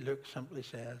say, Luke simply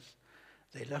says,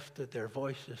 they lifted their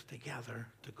voices together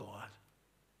to God.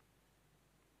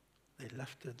 They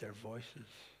lifted their voices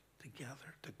together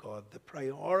to God. The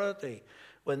priority,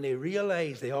 when they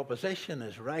realize the opposition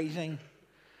is rising,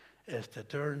 is to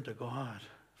turn to God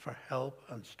for help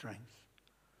and strength.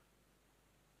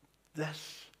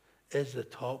 This is the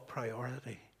top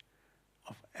priority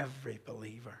of every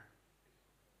believer.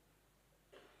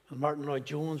 When Martin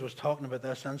Lloyd-Jones was talking about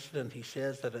this incident, he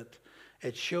says that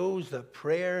it shows that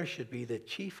prayer should be the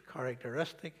chief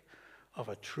characteristic of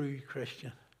a true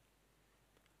Christian.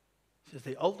 He says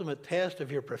the ultimate test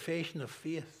of your profession of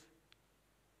faith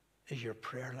is your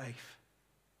prayer life.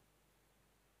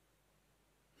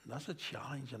 And that's a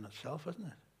challenge in itself, isn't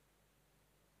it?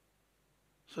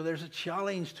 So there's a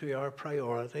challenge to our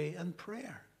priority in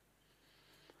prayer.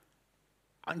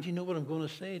 And you know what I'm going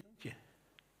to say, don't you?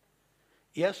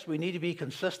 Yes, we need to be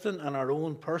consistent in our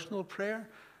own personal prayer.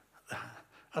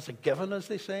 That's a given, as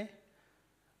they say.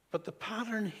 But the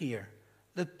pattern here,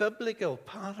 the biblical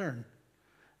pattern,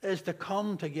 is to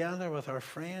come together with our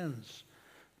friends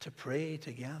to pray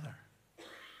together.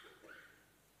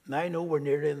 Now, I know we're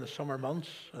nearly in the summer months,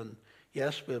 and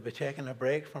yes, we'll be taking a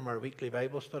break from our weekly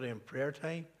Bible study and prayer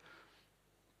time.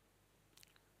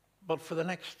 But for the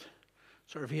next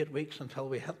sort of 8 weeks until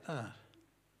we hit that,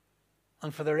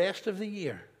 and for the rest of the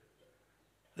year,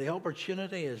 the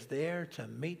opportunity is there to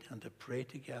meet and to pray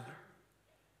together.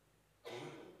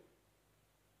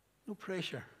 No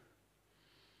pressure.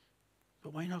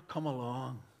 But why not come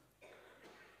along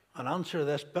and answer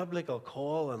this biblical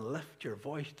call and lift your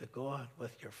voice to God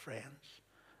with your friends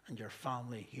and your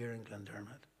family here in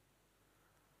Glendermott?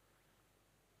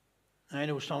 I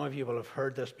know some of you will have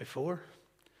heard this before,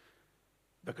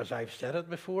 because I've said it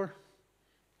before.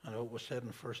 I know it was said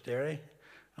in First Dairy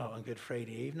on Good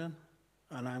Friday evening,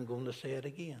 and I'm going to say it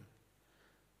again.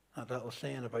 That little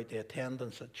saying about the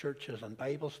attendance at churches and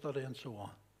Bible study and so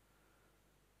on.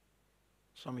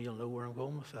 Some of you will know where I'm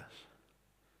going with this.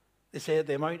 They say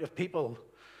the amount of people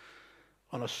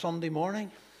on a Sunday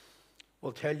morning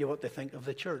will tell you what they think of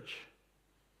the church.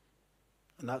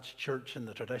 And that's church in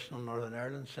the traditional Northern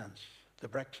Ireland sense. The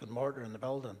bricks and mortar in the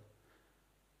building.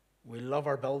 We love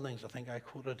our buildings. I think I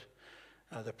quoted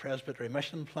the Presbyterian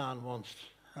mission plan once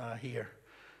here,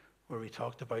 where we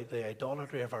talked about the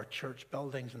idolatry of our church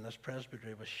buildings, and this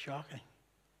presbytery was shocking.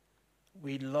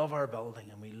 We love our building,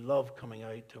 and we love coming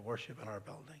out to worship in our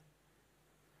building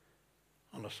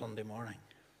on a Sunday morning.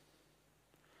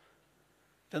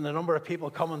 Then the number of people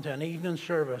coming to an evening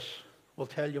service will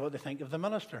tell you what they think of the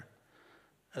minister.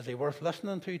 Is he worth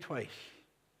listening to twice?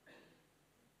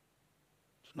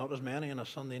 It's not as many on a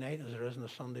Sunday night as there is on a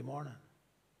Sunday morning.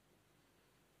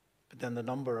 But then the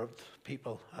number of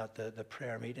people at the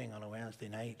prayer meeting on a Wednesday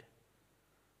night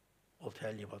will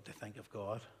tell you what they think of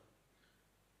God.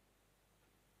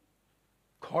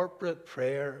 Corporate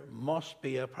prayer must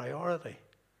be a priority,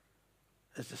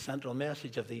 is the central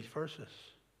message of these verses.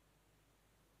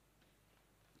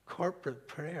 Corporate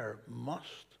prayer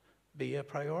must be a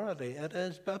priority. It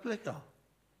is biblical.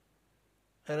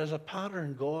 It is a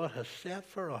pattern God has set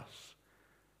for us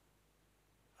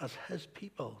as His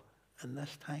people in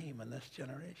this time, in this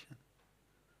generation.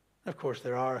 Of course,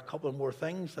 there are a couple more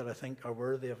things that I think are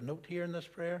worthy of note here in this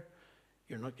prayer.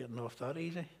 You're not getting off that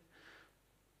easy.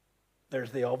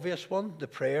 There's the obvious one. The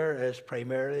prayer is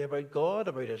primarily about God,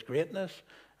 about His greatness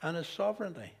and His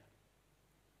sovereignty.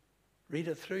 Read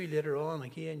it through later on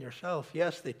again yourself.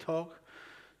 Yes, they talk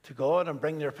to God and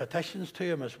bring their petitions to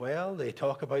Him as well. They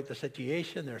talk about the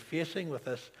situation they're facing with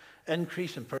this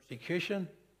increase in persecution,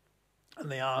 and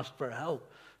they ask for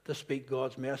help to speak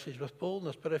God's message with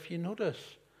boldness. But if you notice,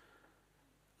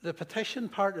 the petition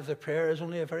part of the prayer is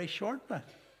only a very short bit.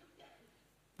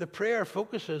 The prayer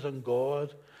focuses on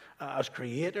God as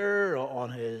creator,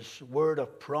 on His word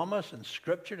of promise and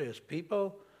scripture to His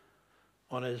people,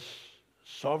 on His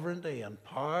sovereignty and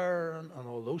power and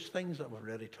all those things that we've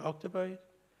already talked about.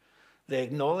 They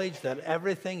acknowledge that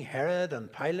everything Herod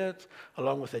and Pilate,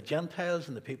 along with the Gentiles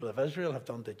and the people of Israel, have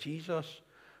done to Jesus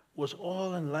was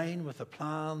all in line with the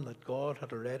plan that God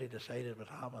had already decided would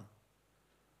happen.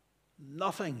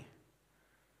 Nothing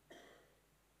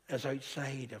is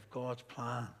outside of God's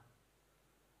plan.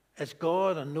 It's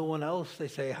God and no one else, they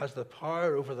say, has the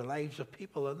power over the lives of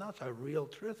people. And that's a real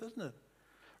truth, isn't it?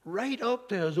 Right up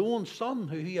to his own Son,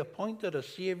 who he appointed as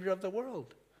Savior of the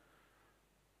world.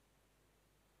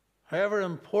 However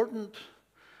important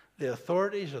the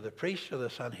authorities or the priests or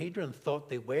the Sanhedrin thought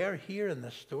they were here in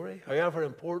this story, however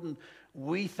important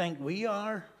we think we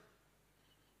are,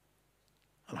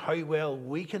 and how well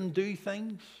we can do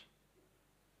things,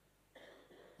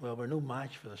 well, we're no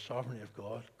match for the sovereignty of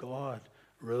God. God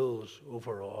rules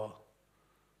over all.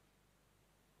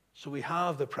 So we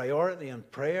have the priority in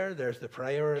prayer. There's the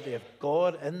priority of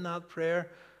God in that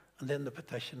prayer, and then the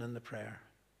petition in the prayer.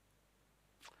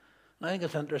 And I think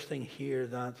it's interesting here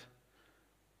that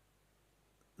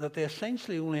they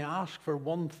essentially only ask for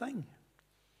one thing.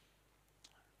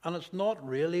 And it's not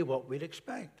really what we'd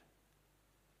expect.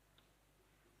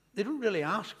 They don't really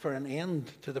ask for an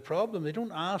end to the problem. They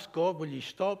don't ask God, will you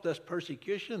stop this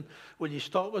persecution? Will you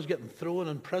stop us getting thrown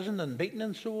in prison and beaten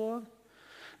and so on?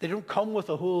 They don't come with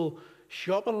a whole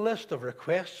shopping list of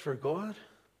requests for God.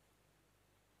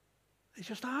 They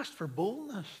just ask for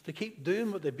boldness to keep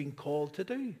doing what they've been called to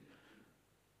do,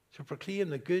 to proclaim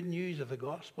the good news of the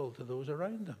gospel to those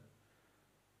around them.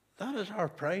 That is our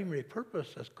primary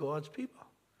purpose as God's people.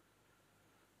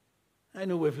 I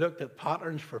know we've looked at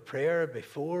patterns for prayer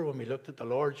before when we looked at the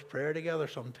Lord's Prayer together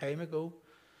some time ago.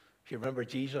 If you remember,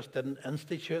 Jesus didn't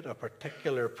institute a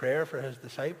particular prayer for his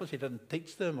disciples. He didn't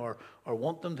teach them or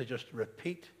want them to just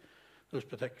repeat those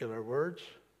particular words.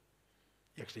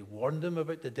 He actually warned them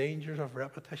about the dangers of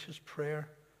repetitious prayer.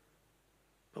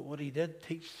 But what he did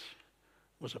teach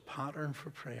was a pattern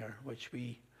for prayer, which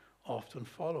we often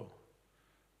follow.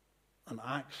 And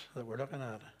ACTS that we're looking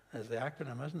at is the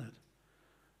acronym, isn't it?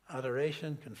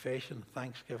 Adoration, confession,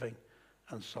 thanksgiving,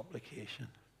 and supplication.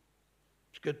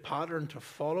 It's a good pattern to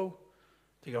follow,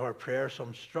 to give our prayer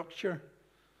some structure.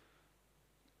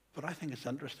 But I think it's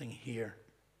interesting here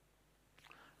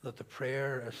that the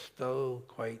prayer is still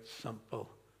quite simple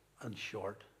and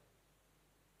short.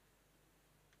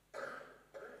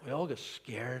 We all get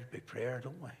scared by prayer,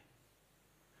 don't we?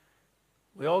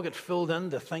 We all get fooled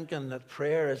into thinking that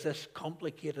prayer is this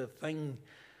complicated thing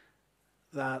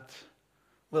that,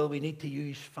 well, we need to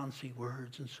use fancy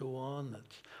words and so on.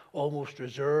 That's almost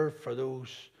reserved for those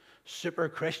super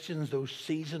Christians, those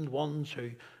seasoned ones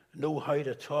who know how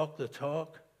to talk the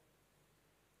talk.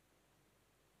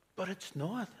 But it's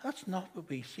not. That's not what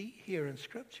we see here in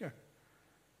Scripture.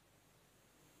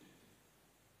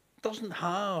 It doesn't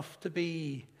have to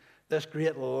be this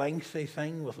great lengthy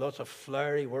thing with lots of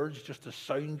flowery words just to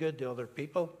sound good to other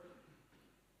people.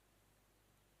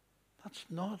 That's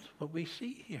not what we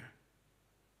see here.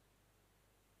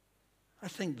 I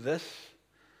think this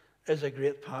is a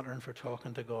great pattern for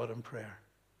talking to God in prayer.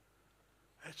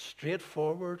 It's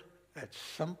straightforward, it's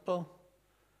simple,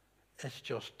 it's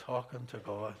just talking to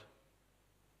God.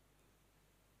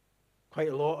 Quite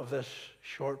a lot of this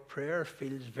short prayer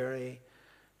feels very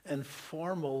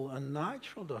informal and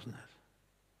natural, doesn't it?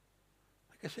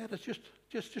 Like I said,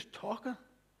 it's just talking.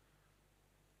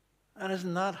 And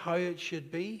isn't that how it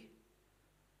should be?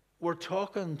 We're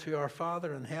talking to our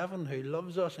Father in heaven who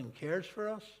loves us and cares for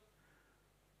us.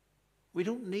 We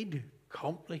don't need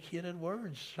complicated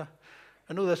words.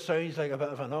 I know this sounds like a bit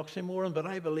of an oxymoron, but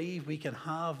I believe we can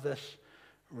have this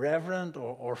reverent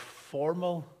or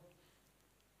formal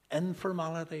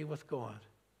informality with God.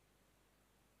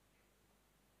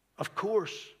 Of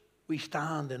course, we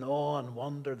stand in awe and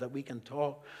wonder that we can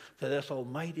talk to this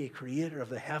almighty creator of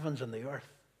the heavens and the earth.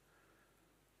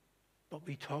 But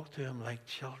we talk to him like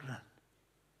children.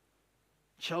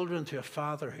 Children to a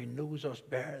Father who knows us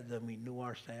better than we know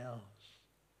ourselves.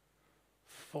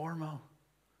 Formal,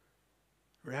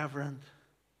 reverent,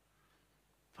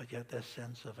 but yet this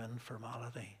sense of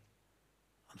informality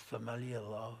and familial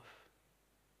love.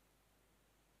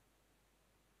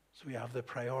 So we have the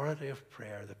priority of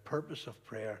prayer, the purpose of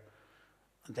prayer,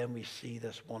 and then we see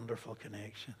this wonderful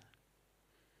connection.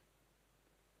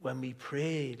 When we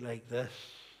pray like this,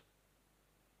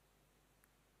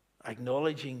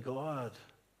 acknowledging God,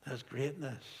 his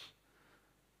greatness,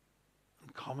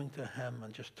 and coming to him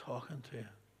and just talking to him,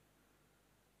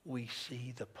 we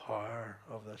see the power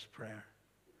of this prayer.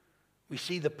 We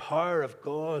see the power of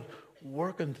God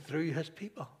working through his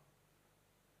people.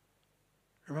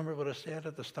 Remember what I said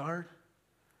at the start?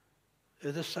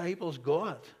 The disciples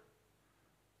got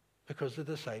because the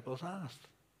disciples asked.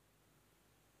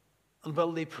 And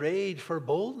well, they prayed for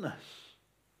boldness.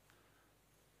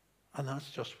 And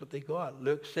that's just what they got.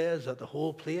 Luke says that the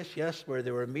whole place, yes, where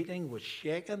they were meeting was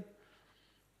shaken.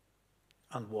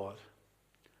 And what?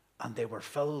 And they were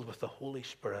filled with the Holy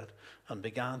Spirit and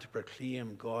began to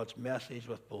proclaim God's message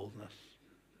with boldness.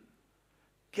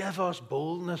 Give us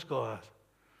boldness, God.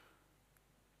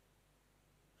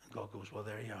 And God goes, well,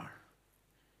 there you are.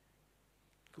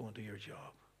 Go and do your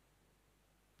job.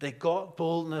 They got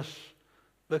boldness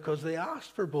because they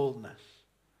asked for boldness.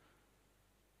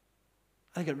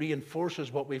 I think it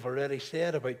reinforces what we've already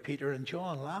said about Peter and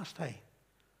John last time.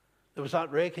 There was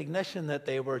that recognition that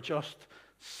they were just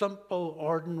simple,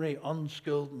 ordinary,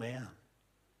 unskilled men.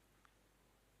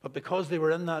 But because they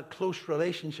were in that close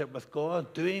relationship with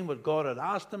God, doing what God had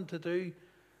asked them to do,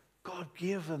 God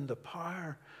gave them the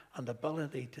power and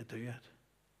ability to do it.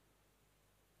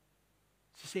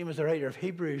 It's the same as the writer of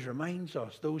Hebrews reminds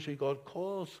us, those who God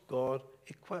calls, God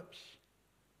equips.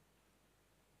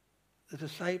 The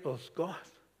disciples got,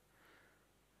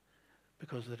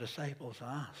 because the disciples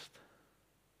asked.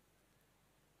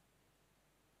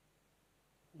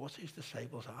 What's his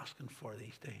disciples asking for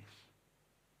these days?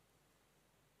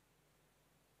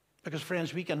 Because,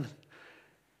 friends, we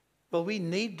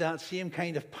need that same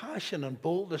kind of passion and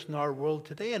boldness in our world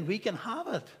today, and we can have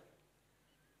it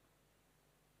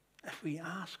if we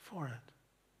ask for it.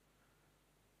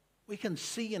 We can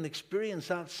see and experience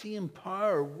that same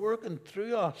power working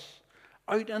through us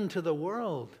out into the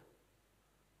world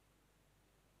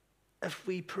if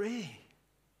we pray.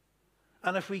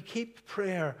 And if we keep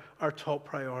prayer our top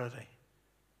priority.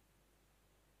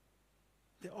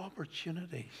 The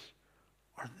opportunities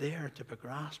are there to be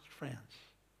grasped, friends.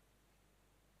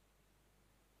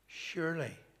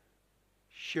 Surely,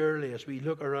 as we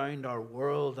look around our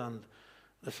world and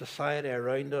the society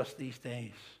around us these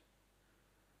days,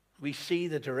 we see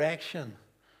the direction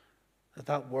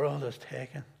that world has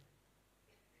taken.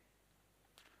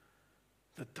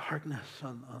 The darkness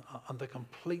and the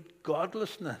complete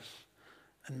godlessness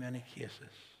in many cases.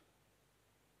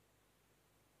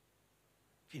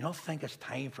 Do you not think it's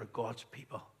time for God's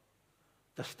people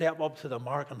to step up to the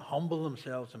mark and humble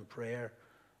themselves in prayer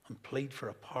and plead for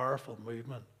a powerful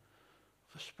movement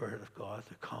of the Spirit of God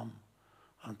to come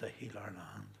and to heal our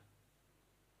land?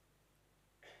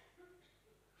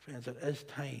 Friends, it is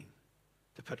time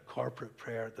to put corporate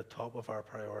prayer at the top of our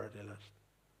priority list.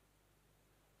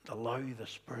 To allow the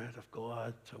Spirit of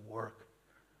God to work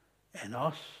in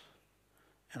us,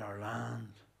 in our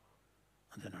land,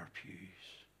 and in our pews.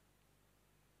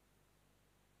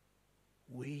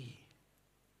 We,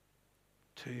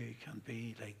 too, can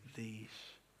be like these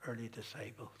early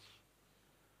disciples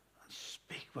and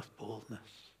speak with boldness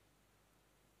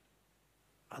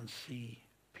and see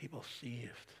people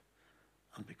saved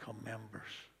and become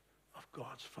members of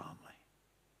God's family.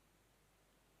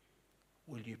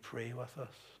 Will you pray with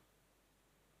us?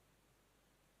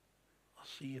 I'll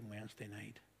see you Wednesday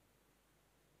night.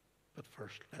 But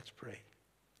first, let's pray.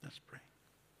 Let's pray.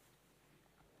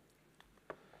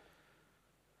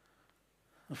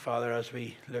 And Father, as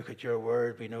we look at your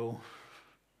word, we know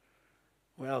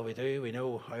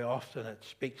how often it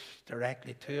speaks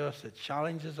directly to us. It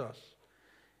challenges us.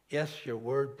 Yes, your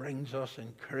word brings us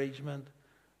encouragement,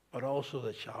 but also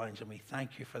the challenge. And we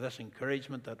thank you for this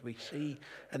encouragement that we see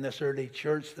in this early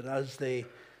church, that as they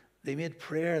made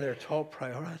prayer their top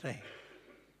priority,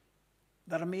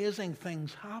 that amazing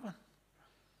things happen.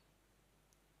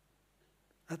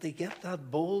 That they get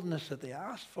that boldness that they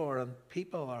asked for and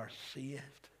people are saved.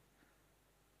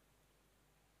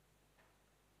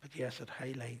 But yes, it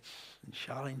highlights and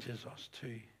challenges us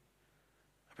too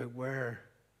about where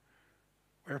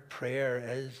prayer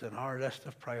is in our list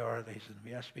of priorities. And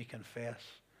yes, we confess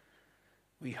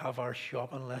we have our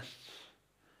shopping lists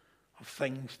of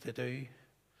things to do,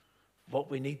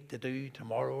 what we need to do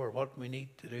tomorrow or what we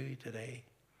need to do today.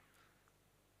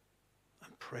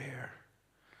 And prayer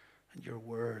and your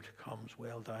word comes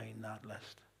well down that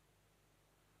list.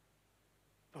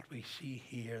 But we see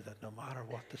here that no matter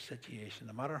what the situation,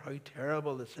 no matter how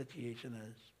terrible the situation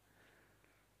is,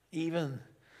 even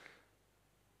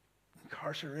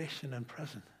incarceration in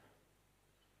prison,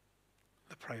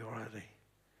 the priority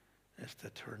is to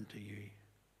turn to you.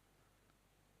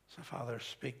 So Father,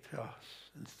 speak to us,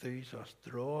 enthuse us,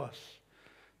 draw us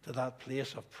to that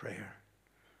place of prayer,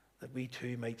 that we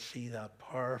too might see that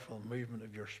powerful movement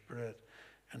of your Spirit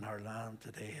in our land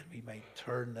today, and we might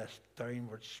turn this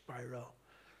downward spiral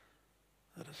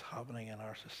that is happening in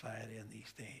our society in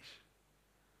these days.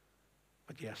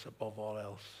 But yes, above all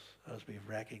else, as we've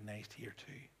recognized here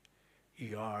too,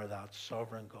 you are that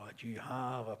sovereign God. You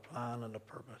have a plan and a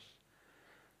purpose.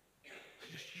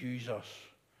 Just use us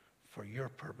for your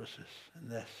purposes in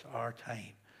this, our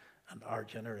time and our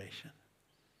generation.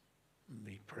 And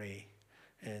we pray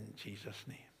in Jesus'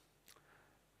 name.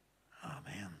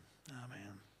 Amen.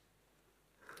 Amen.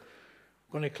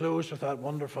 going to close with that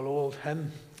wonderful old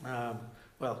hymn.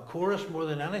 Chorus more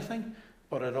than anything,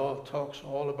 but it all talks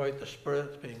all about the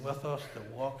Spirit being with us, the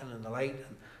walking in the light,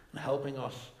 and helping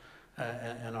us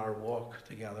in our walk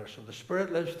together. So the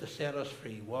Spirit lives to set us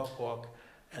free. Walk, walk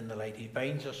in the light. He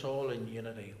binds us all in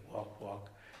unity. Walk, walk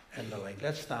in the light.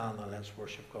 Let's stand and let's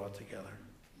worship God together.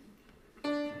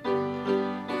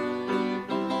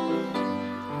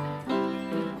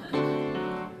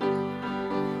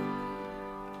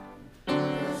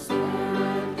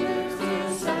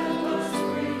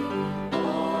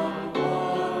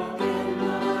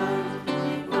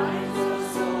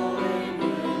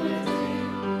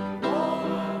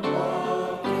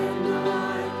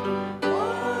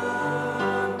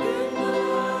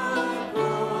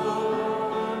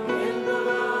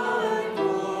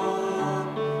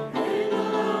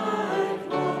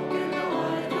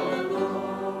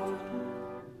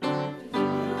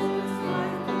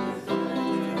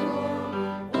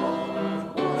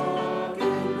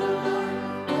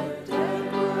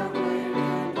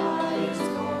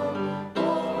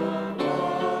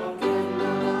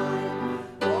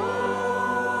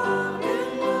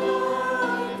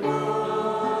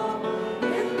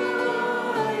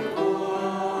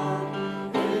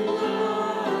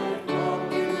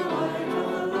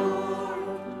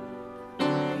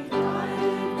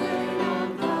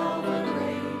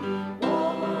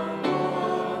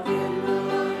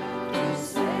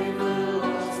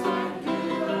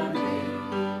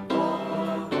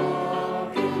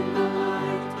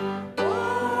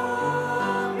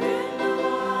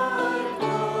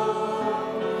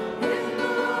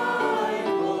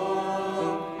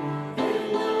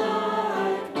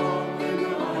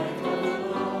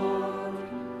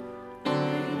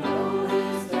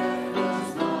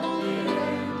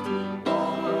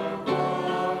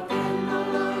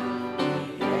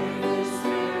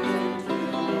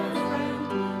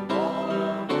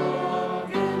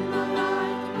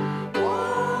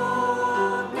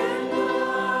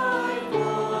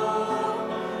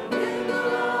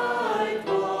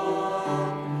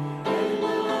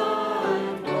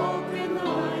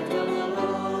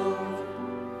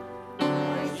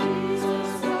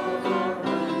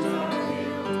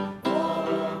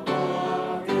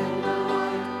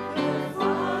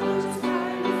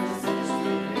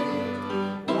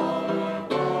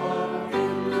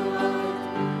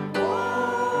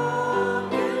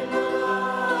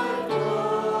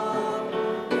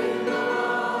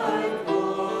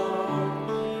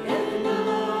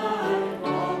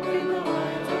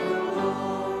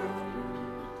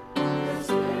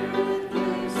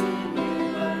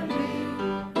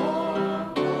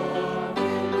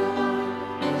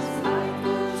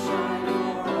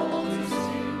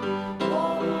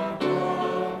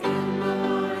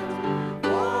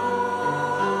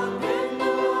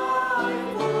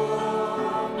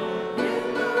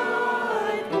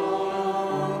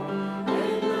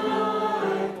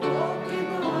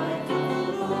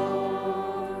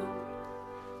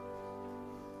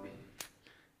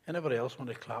 Anybody else want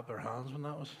to clap their hands when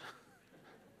that was?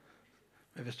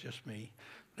 Maybe it's just me.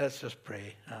 Let's just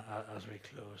pray as we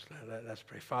close. Let's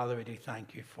pray. Father, we do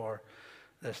thank you for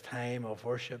this time of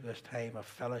worship, this time of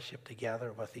fellowship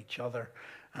together with each other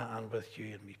and with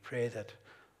you. And we pray that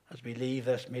as we leave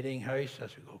this meeting house,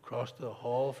 as we go across to the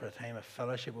hall for a time of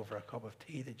fellowship over a cup of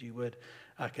tea, that you would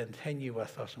continue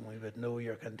with us and we would know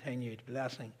your continued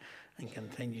blessing and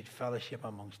continued fellowship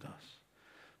amongst us.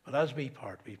 But as we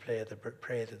part, we pray that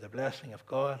the blessing of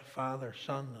God, Father,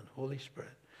 Son, and Holy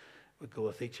Spirit would go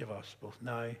with each of us, both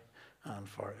now and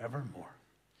forevermore.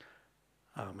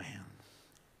 Amen.